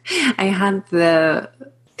the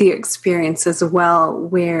experience as well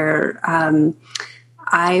where,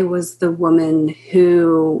 I was the woman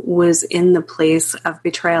who was in the place of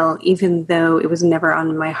betrayal, even though it was never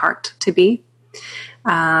on my heart to be.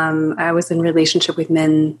 I was in relationship with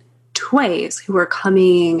men twice who were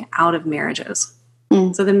coming out of marriages.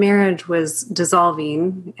 So the marriage was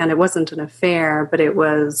dissolving, and it wasn't an affair, but I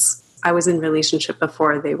was in relationship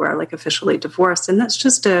before they were like officially divorced. And that's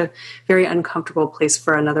just a very uncomfortable place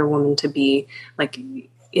for another woman to be, like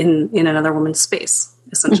in another woman's space,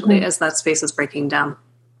 essentially, as that space is breaking down.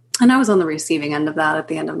 And I was on the receiving end of that at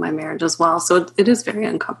the end of my marriage as well. So it is very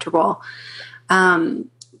uncomfortable.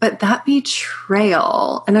 But that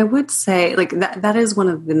betrayal, and I would say like that is one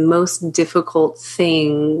of the most difficult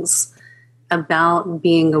things about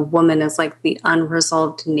being a woman, is like the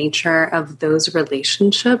unresolved nature of those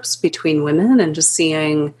relationships between women, and just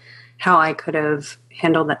seeing how I could have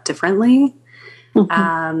handled that differently.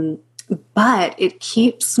 But it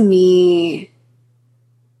keeps me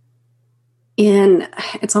in,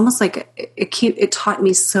 it's almost like it taught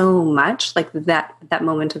me so much, like that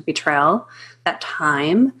moment of betrayal, that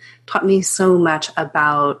time taught me so much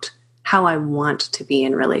about how I want to be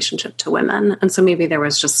in relationship to women. And so maybe there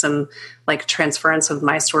was just some like transference of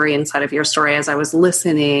my story inside of your story as I was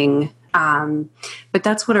listening. But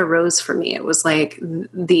that's what arose for me. It was like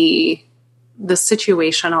the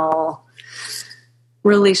situational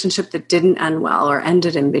relationship that didn't end well or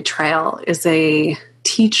ended in betrayal is a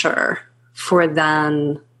teacher for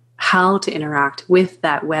then how to interact with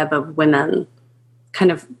that web of women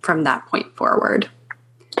kind of from that point forward.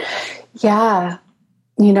 Yeah.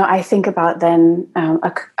 I think about then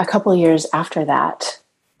a couple of years after that,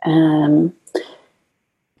 and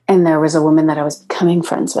there was a woman that I was becoming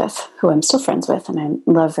friends with, who I'm still friends with and I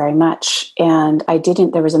love very much. And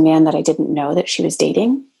there was a man that I didn't know that she was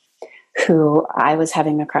dating, who I was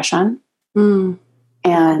having a crush on. And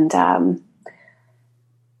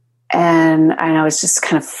I was just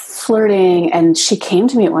kind of flirting, and she came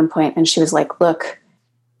to me at one point and she was like, look,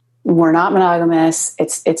 we're not monogamous.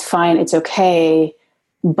 It's fine. It's okay.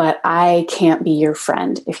 But I can't be your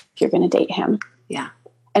friend if you're going to date him. Yeah.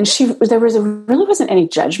 And really wasn't any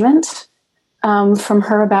judgment from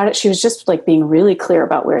her about it. She was just like being really clear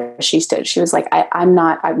about where she stood. She was like, I'm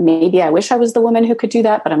not, maybe I wish I was the woman who could do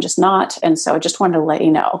that, but I'm just not. And so I just wanted to let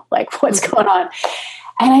you know, like, what's going on.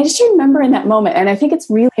 And I just remember in that moment, and I think it's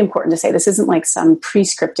really important to say, this isn't like some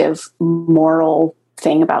prescriptive moral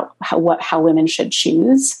thing about how women should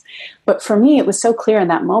choose. But for me, it was so clear in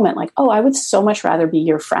that moment, like, oh, I would so much rather be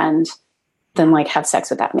your friend than like have sex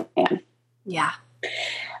with that man. Yeah.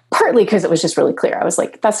 Partly because it was just really clear. I was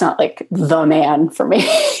like, that's not like the man for me,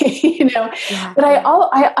 Yeah. But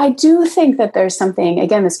I do think that there's something,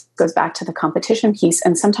 again, this goes back to the competition piece,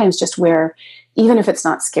 and sometimes just where, even if it's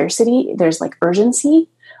not scarcity, there's like urgency,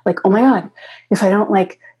 like, oh my God, if I don't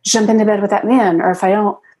like jump into bed with that man, or if I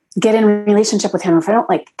don't get in a relationship with him, or if I don't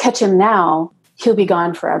like catch him now, he'll be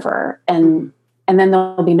gone forever. And then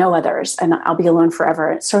there'll be no others, and I'll be alone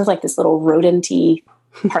forever. It's sort of like this little rodent-y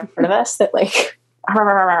part of us that like,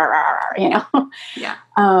 Yeah.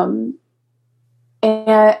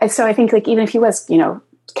 And so I think like, even if he was,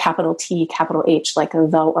 capital T, capital H, like the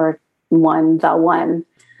or one, the one.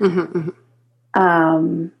 Mm-hmm,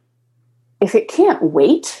 mm-hmm. If it can't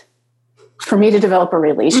wait for me to develop a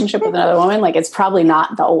relationship with another woman, like it's probably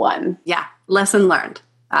not the one. Yeah. Lesson learned.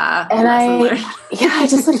 And I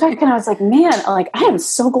just looked back and I was like, man, like I am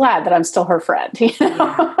so glad that I'm still her friend. You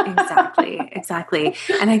know? Yeah, exactly.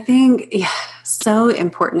 And I think, so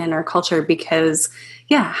important in our culture because,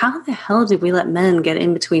 how the hell did we let men get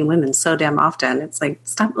in between women so damn often? It's like,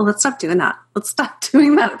 let's stop doing that. Let's stop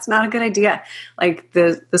doing that. It's not a good idea. Like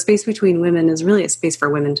the space between women is really a space for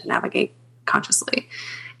women to navigate consciously.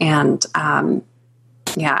 And,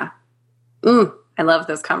 I love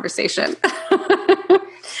this conversation.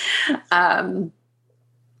 Go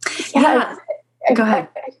ahead.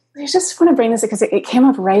 I just want to bring this because it came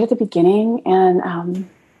up right at the beginning, and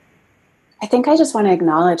I think I just want to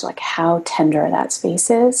acknowledge like how tender that space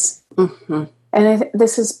is. Mm-hmm. And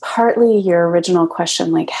this is partly your original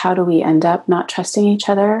question, like how do we end up not trusting each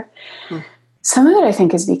other? Mm. Some of it I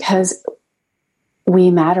think is because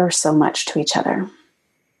we matter so much to each other.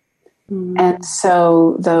 And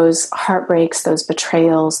so those heartbreaks, those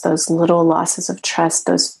betrayals, those little losses of trust,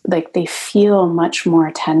 those like they feel much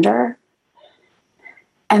more tender.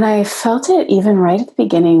 And I felt it even right at the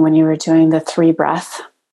beginning when you were doing the 3-breath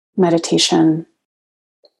meditation.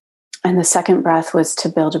 And the second breath was to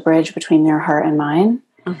build a bridge between your heart and mine.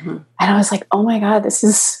 Mm-hmm. And I was like, oh my God, this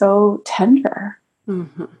is so tender.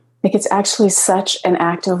 Mm-hmm. Like it's actually such an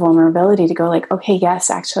act of vulnerability to go like, okay, yes,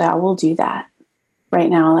 actually I will do that. Right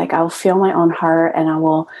now, like I'll feel my own heart and I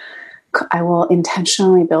will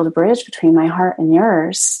intentionally build a bridge between my heart and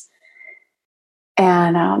yours.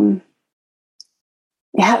 And,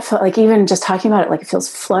 it felt like even just talking about it, like it feels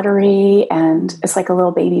fluttery and it's like a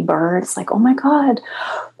little baby bird. It's like, oh my God,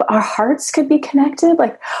 but our hearts could be connected.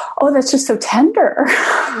 Like, oh, that's just so tender.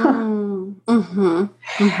 Mm-hmm.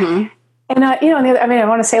 Mm-hmm. And, I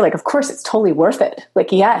want to say like, of course it's totally worth it.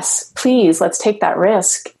 Like, yes, please, let's take that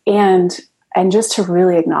risk. And just to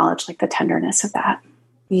really acknowledge like the tenderness of that.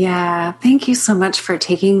 Yeah. Thank you so much for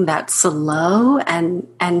taking that slow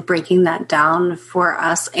and breaking that down for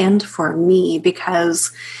us and for me,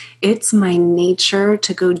 because it's my nature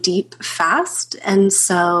to go deep fast. And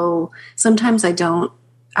so sometimes I don't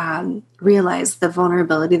realize the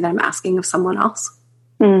vulnerability that I'm asking of someone else.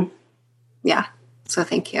 Mm. Yeah. So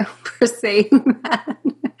thank you for saying that.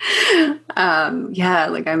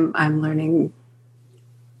 Like I'm learning.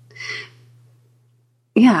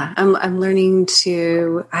 Yeah, I'm learning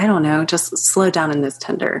to, I don't know, just slow down in this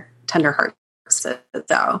tender heart. So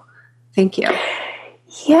thank you.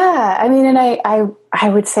 Yeah. I mean, and I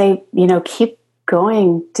would say, keep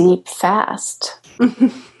going deep fast.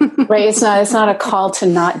 Right. It's not a call to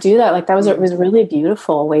not do that. Like it was a really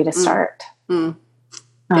beautiful way to start. Thank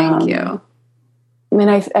you. I mean,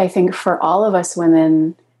 I think for all of us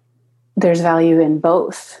women, there's value in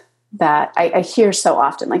both. That I hear so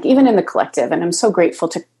often, like even in the collective, and I'm so grateful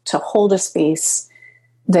to hold a space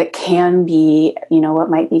that can be, what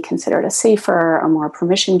might be considered a safer, a more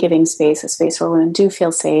permission-giving space, a space where women do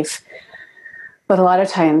feel safe. But a lot of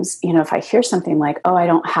times, if I hear something like, oh, I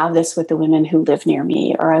don't have this with the women who live near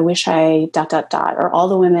me, or I wish I ... or all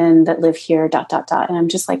the women that live here ... And I'm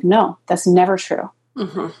just like, no, that's never true.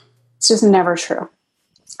 Mm-hmm. It's just never true.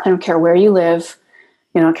 I don't care where you live.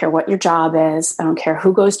 I don't care what your job is. I don't care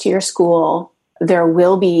who goes to your school. There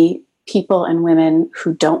will be people and women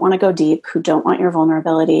who don't want to go deep, who don't want your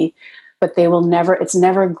vulnerability, but it's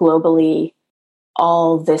never globally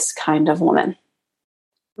all this kind of woman.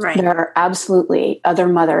 Right. There are absolutely other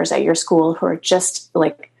mothers at your school who are just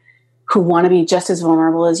like, who want to be just as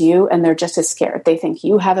vulnerable as you. And they're just as scared. They think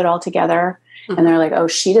you have it all together. Mm-hmm. And they're like, oh,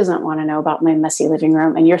 she doesn't want to know about my messy living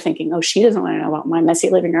room. And you're thinking, oh, she doesn't want to know about my messy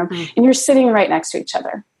living room. Mm-hmm. And you're sitting right next to each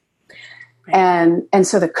other. Right. And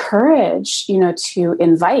so the courage, to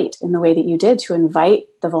invite in the way that you did, to invite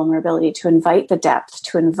the vulnerability, to invite the depth,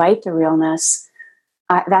 to invite the realness,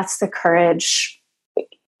 that's the courage.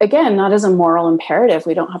 Again, not as a moral imperative.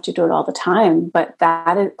 We don't have to do it all the time, but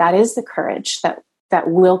that is the courage that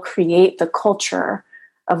will create the culture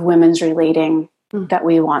of women's relating that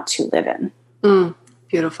we want to live in.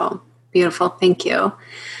 Beautiful. Beautiful. Thank you.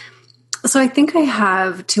 So I think I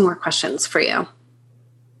have 2 more questions for you.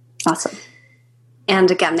 Awesome.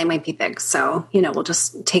 And again, they might be big. So, we'll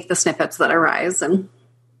just take the snippets that arise and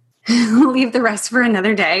leave the rest for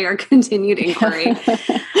another day or continued inquiry.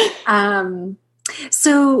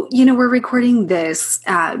 So, we're recording this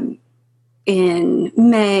in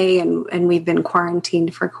May and we've been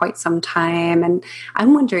quarantined for quite some time. And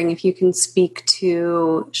I'm wondering if you can speak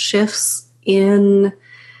to shifts in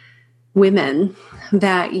women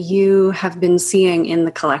that you have been seeing in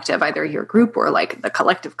the collective, either your group or like the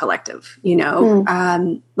collective,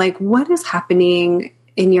 like what is happening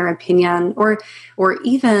in your opinion, or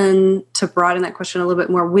even to broaden that question a little bit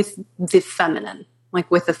more with the feminine,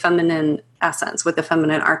 like with the feminine essence, with the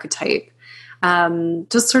feminine archetype,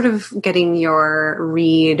 just sort of getting your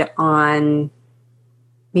read on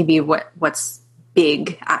maybe what's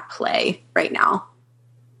big at play right now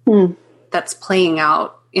that's playing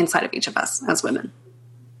out inside of each of us as women.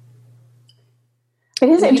 It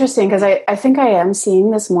is interesting because I think I am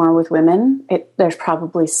seeing this more with women. There's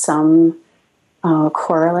probably some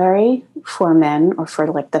corollary for men or for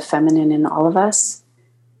like the feminine in all of us.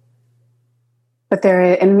 But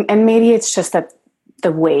and maybe it's just that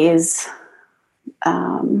the ways,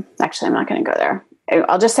 actually, I'm not going to go there.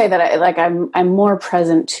 I'll just say that I'm more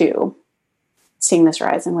present to seeing this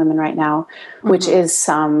rise in women right now, which is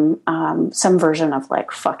some version of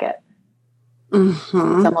like, fuck it. It's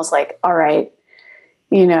almost like, all right,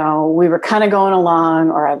 we were kind of going along,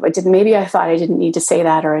 or maybe I thought I didn't need to say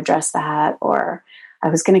that or address that, or I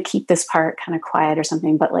was going to keep this part kind of quiet or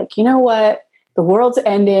something. But like, you know what? The world's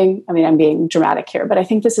ending. I mean, I'm being dramatic here, but I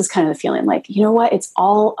think this is kind of the feeling like, you know what? It's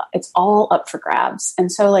all up for grabs.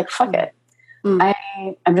 And so like, fuck it.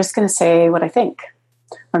 I'm just going to say what I think.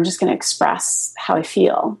 I'm just going to express how I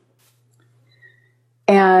feel.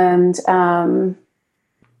 And in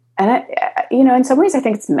some ways I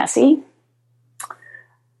think it's messy.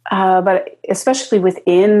 But especially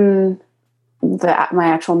within my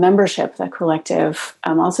actual membership, the collective,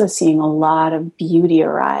 I'm also seeing a lot of beauty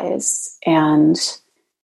arise, and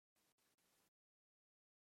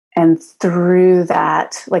through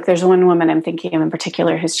that, like there's one woman I'm thinking of in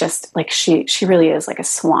particular who's just like, she really is like a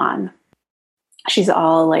swan. She's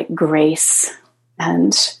all like grace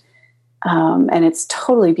and it's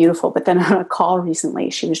totally beautiful. But then on a call recently,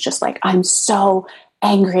 she was just like, I'm so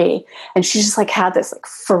angry. And she just like had this like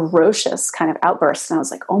ferocious kind of outburst. And I was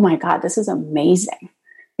like, oh my God, this is amazing.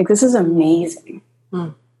 Like, this is amazing.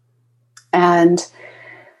 And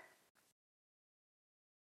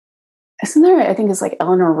isn't there, I think it's like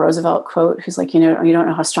Eleanor Roosevelt quote, who's like, you don't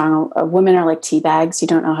know how strong women are, like tea bags. You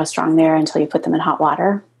don't know how strong they are until you put them in hot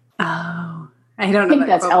water. Oh, I don't know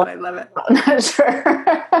that quote, but I love it. I'm not sure.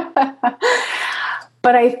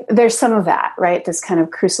 But there's some of that, right? This kind of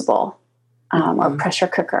crucible, or pressure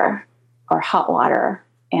cooker or hot water.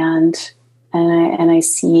 And I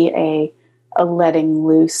see a letting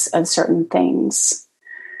loose of certain things.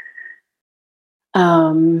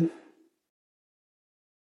 I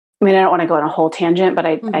mean, I don't want to go on a whole tangent, but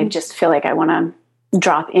I just feel like I want to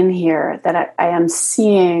drop in here that I am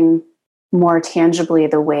seeing more tangibly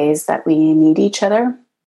the ways that we need each other.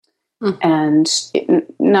 And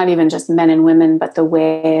not even just men and women, but the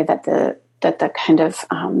way that the kind of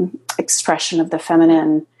expression of the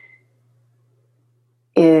feminine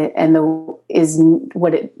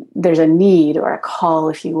there's a need or a call,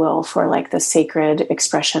 if you will, for like the sacred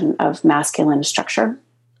expression of masculine structure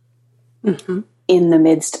in the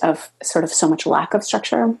midst of sort of so much lack of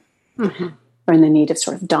structure, or in the need of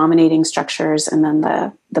sort of dominating structures, and then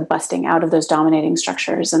the busting out of those dominating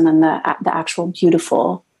structures, and then the actual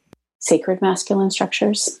beautiful sacred masculine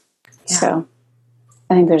structures. Yeah. So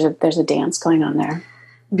I think there's a dance going on there.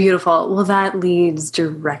 Beautiful. Well, that leads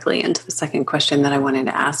directly into the second question that I wanted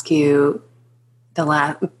to ask you.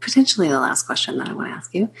 Potentially the last question that I want to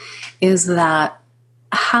ask you is that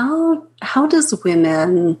how does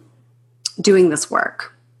women doing this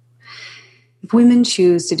work, if women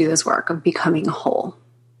choose to do this work of becoming whole,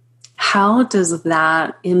 how does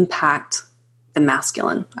that impact the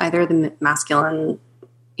masculine? Either the masculine,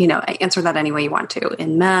 answer that any way you want to,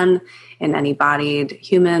 in men, in any bodied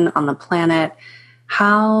human on the planet.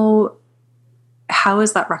 How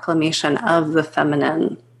is that reclamation of the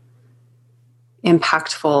feminine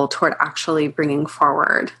impactful toward actually bringing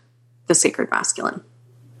forward the sacred masculine?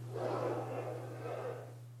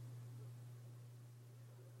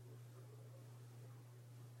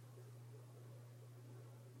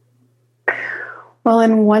 Well,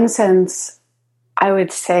 in one sense, I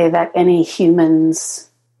would say that any human's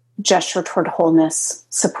gesture toward wholeness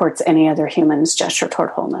supports any other human's gesture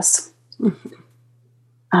toward wholeness.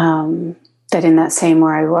 That in that same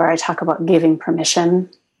way where I talk about giving permission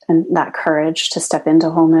and that courage to step into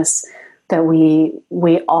wholeness, that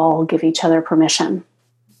we all give each other permission.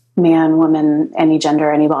 Man, woman, any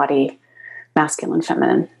gender, any body, masculine,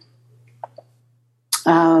 feminine.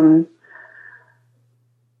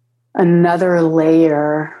 Another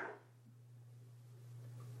layer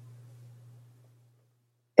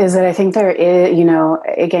is that I think there is,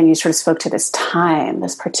 again, you sort of spoke to this time,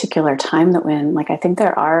 this particular time that when, like, I think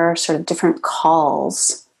there are sort of different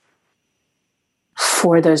calls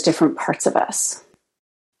for those different parts of us.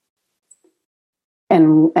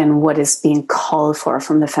 And what is being called for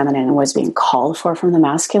from the feminine and what is being called for from the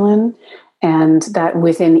masculine. And that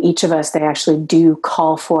within each of us, they actually do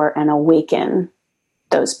call for and awaken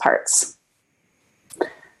those parts.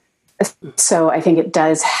 So I think it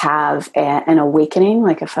does have an awakening,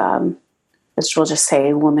 like if, we'll just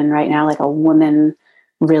say woman right now, like a woman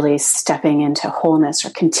really stepping into wholeness or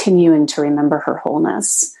continuing to remember her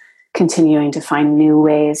wholeness, continuing to find new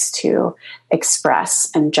ways to express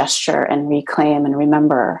and gesture and reclaim and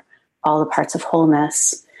remember all the parts of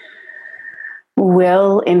wholeness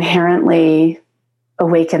will inherently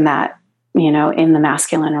awaken that, in the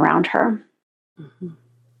masculine around her. Mm-hmm.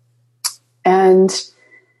 And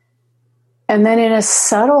then in a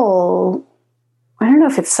subtle, I don't know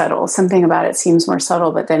if it's subtle, something about it seems more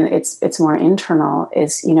subtle, but then it's more internal,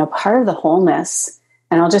 is, part of the wholeness,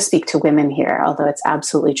 and I'll just speak to women here, although it's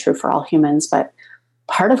absolutely true for all humans, but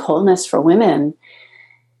part of wholeness for women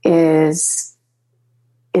is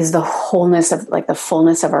the wholeness of, like, the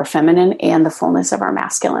fullness of our feminine and the fullness of our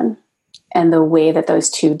masculine, and the way that those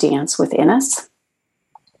two dance within us.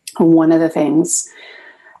 One of the things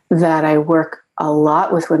that I work a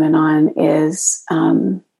lot with women on is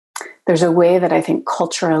there's a way that I think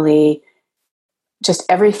culturally, just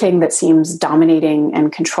everything that seems dominating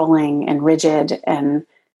and controlling and rigid and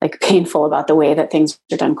like painful about the way that things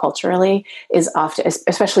are done culturally is often,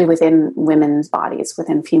 especially within women's bodies,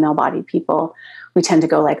 within female-bodied people, we tend to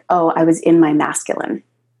go like, oh, I was in my masculine,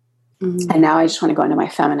 and now I just want to go into my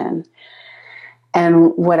feminine.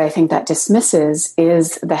 And what I think that dismisses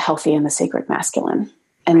is the healthy and the sacred masculine.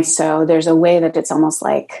 And right. So there's a way that it's almost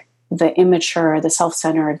like the immature, the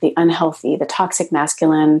self-centered, the unhealthy, the toxic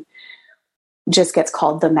masculine just gets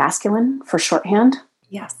called the masculine for shorthand.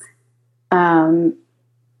 Yes. And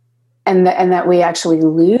that we actually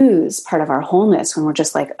lose part of our wholeness when we're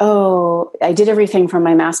just like, oh, I did everything from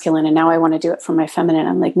my masculine and now I want to do it from my feminine.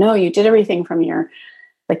 I'm like, no, you did everything from your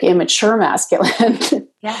like immature masculine.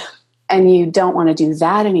 Yeah. And you don't want to do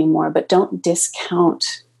that anymore, but don't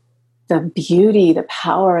discount the beauty, the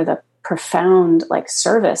power, the profound like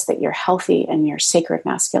service that your healthy and your sacred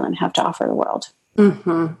masculine have to offer the world.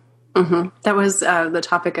 Mm-hmm. Mm-hmm. That was the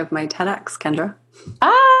topic of my TEDx, Kendra.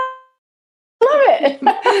 Love it.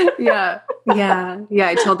 Yeah.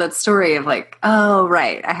 I told that story of like, oh,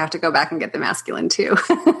 right, I have to go back and get the masculine too.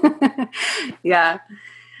 Yeah.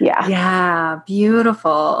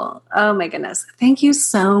 Beautiful. Oh my goodness. Thank you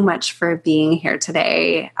so much for being here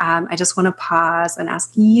today. I just want to pause and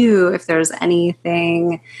ask you if there's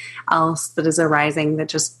anything else that is arising that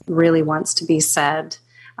just really wants to be said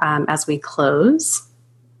as we close.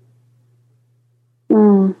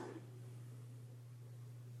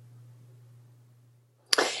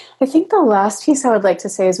 I think the last piece I would like to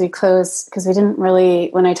say as we close, because we didn't really,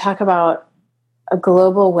 when I talk about a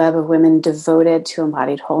global web of women devoted to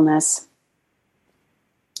embodied wholeness,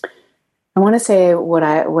 I want to say what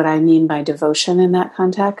I mean by devotion in that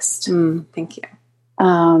context. Thank you.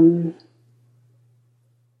 And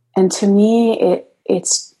to me,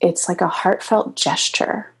 it's like a heartfelt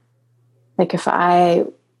gesture. Like if I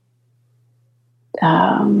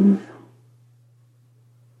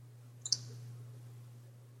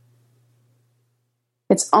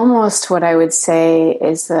it's almost what I would say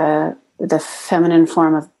is the feminine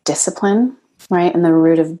form of discipline, right? And the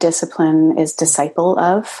root of discipline is disciple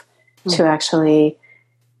of, to actually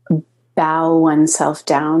bow oneself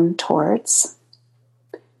down towards.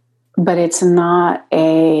 But it's not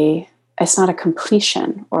a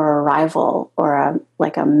completion or arrival or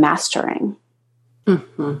a mastering.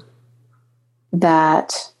 Mm-hmm.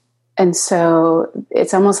 And so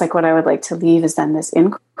it's almost like what I would like to leave is then this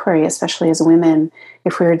inquiry, especially as women,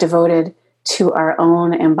 if we're devoted to our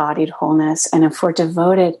own embodied wholeness, and if we're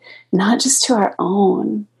devoted not just to our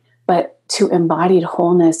own, but to embodied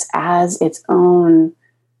wholeness as its own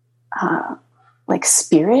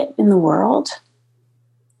spirit in the world,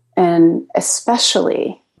 and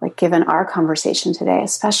especially like given our conversation today,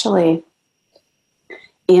 especially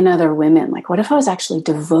in other women, like what if I was actually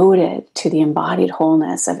devoted to the embodied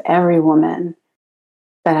wholeness of every woman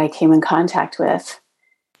that I came in contact with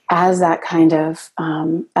as that kind of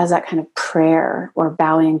prayer or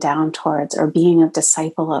bowing down towards or being a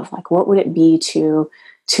disciple of, like, what would it be to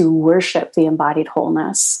worship the embodied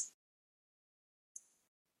wholeness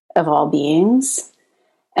of all beings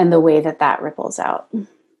and the way that ripples out.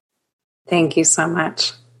 Thank you so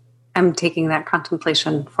much. I'm taking that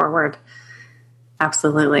contemplation forward.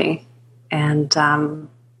 Absolutely. And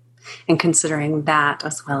and considering that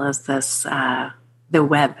as well as this, the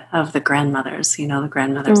web of the grandmothers. You know, the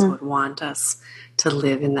grandmothers would want us to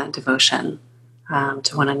live in that devotion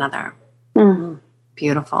to one another.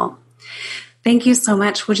 Beautiful. Thank you so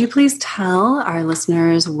much. Would you please tell our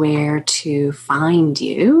listeners where to find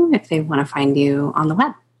you if they want to find you on the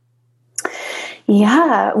web?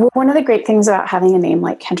 Yeah. Well, one of the great things about having a name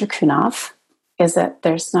like Kendra Cunov is that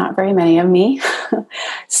there's not very many of me.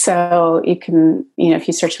 So you can, if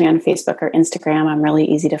you search me on Facebook or Instagram, I'm really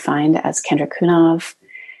easy to find as Kendra Cunov.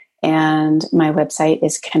 And my website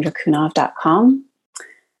is kendracunov.com.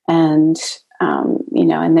 And,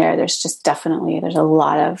 in there's just there's a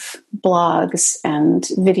lot of blogs and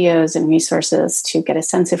videos and resources to get a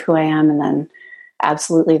sense of who I am. And then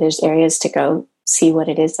absolutely there's areas to go see what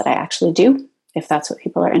it is that I actually do, if that's what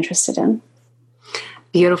people are interested in.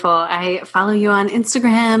 Beautiful. I follow you on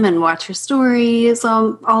Instagram and watch your stories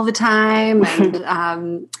all the time,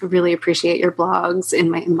 and really appreciate your blogs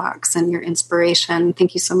in my inbox and your inspiration.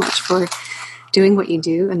 Thank you so much for doing what you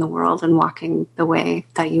do in the world and walking the way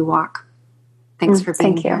that you walk. Thanks for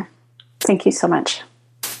being here. Thank you so much.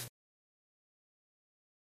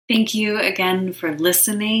 Thank you again for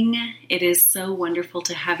listening. It is so wonderful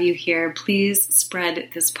to have you here. Please spread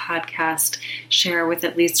this podcast. Share with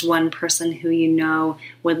at least one person who you know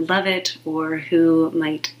would love it or who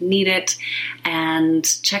might need it. And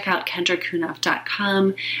check out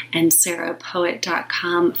kendracunov.com and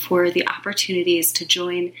sarahpoet.com for the opportunities to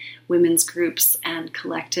join women's groups and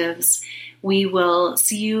collectives. We will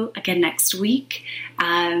see you again next week.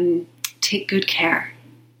 Take good care.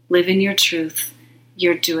 Live in your truth.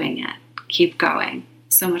 You're doing it. Keep going.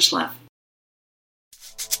 So much love.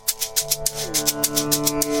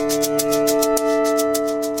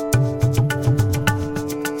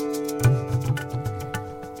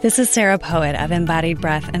 This is Sarah Poet of Embodied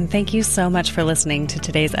Breath, and thank you so much for listening to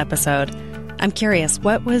today's episode. I'm curious,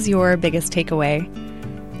 what was your biggest takeaway?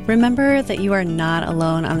 Remember that you are not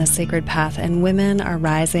alone on the sacred path, and women are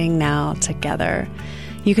rising now together.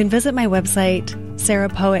 You can visit my website,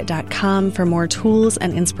 sarahpoet.com, for more tools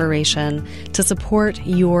and inspiration to support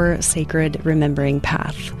your sacred remembering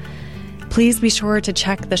path. Please be sure to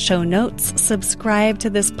check the show notes, subscribe to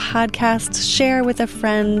this podcast, share with a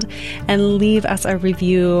friend, and leave us a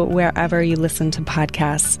review wherever you listen to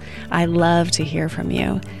podcasts. I love to hear from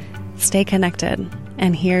you. Stay connected,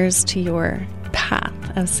 and here's to your path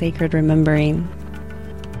of sacred remembering.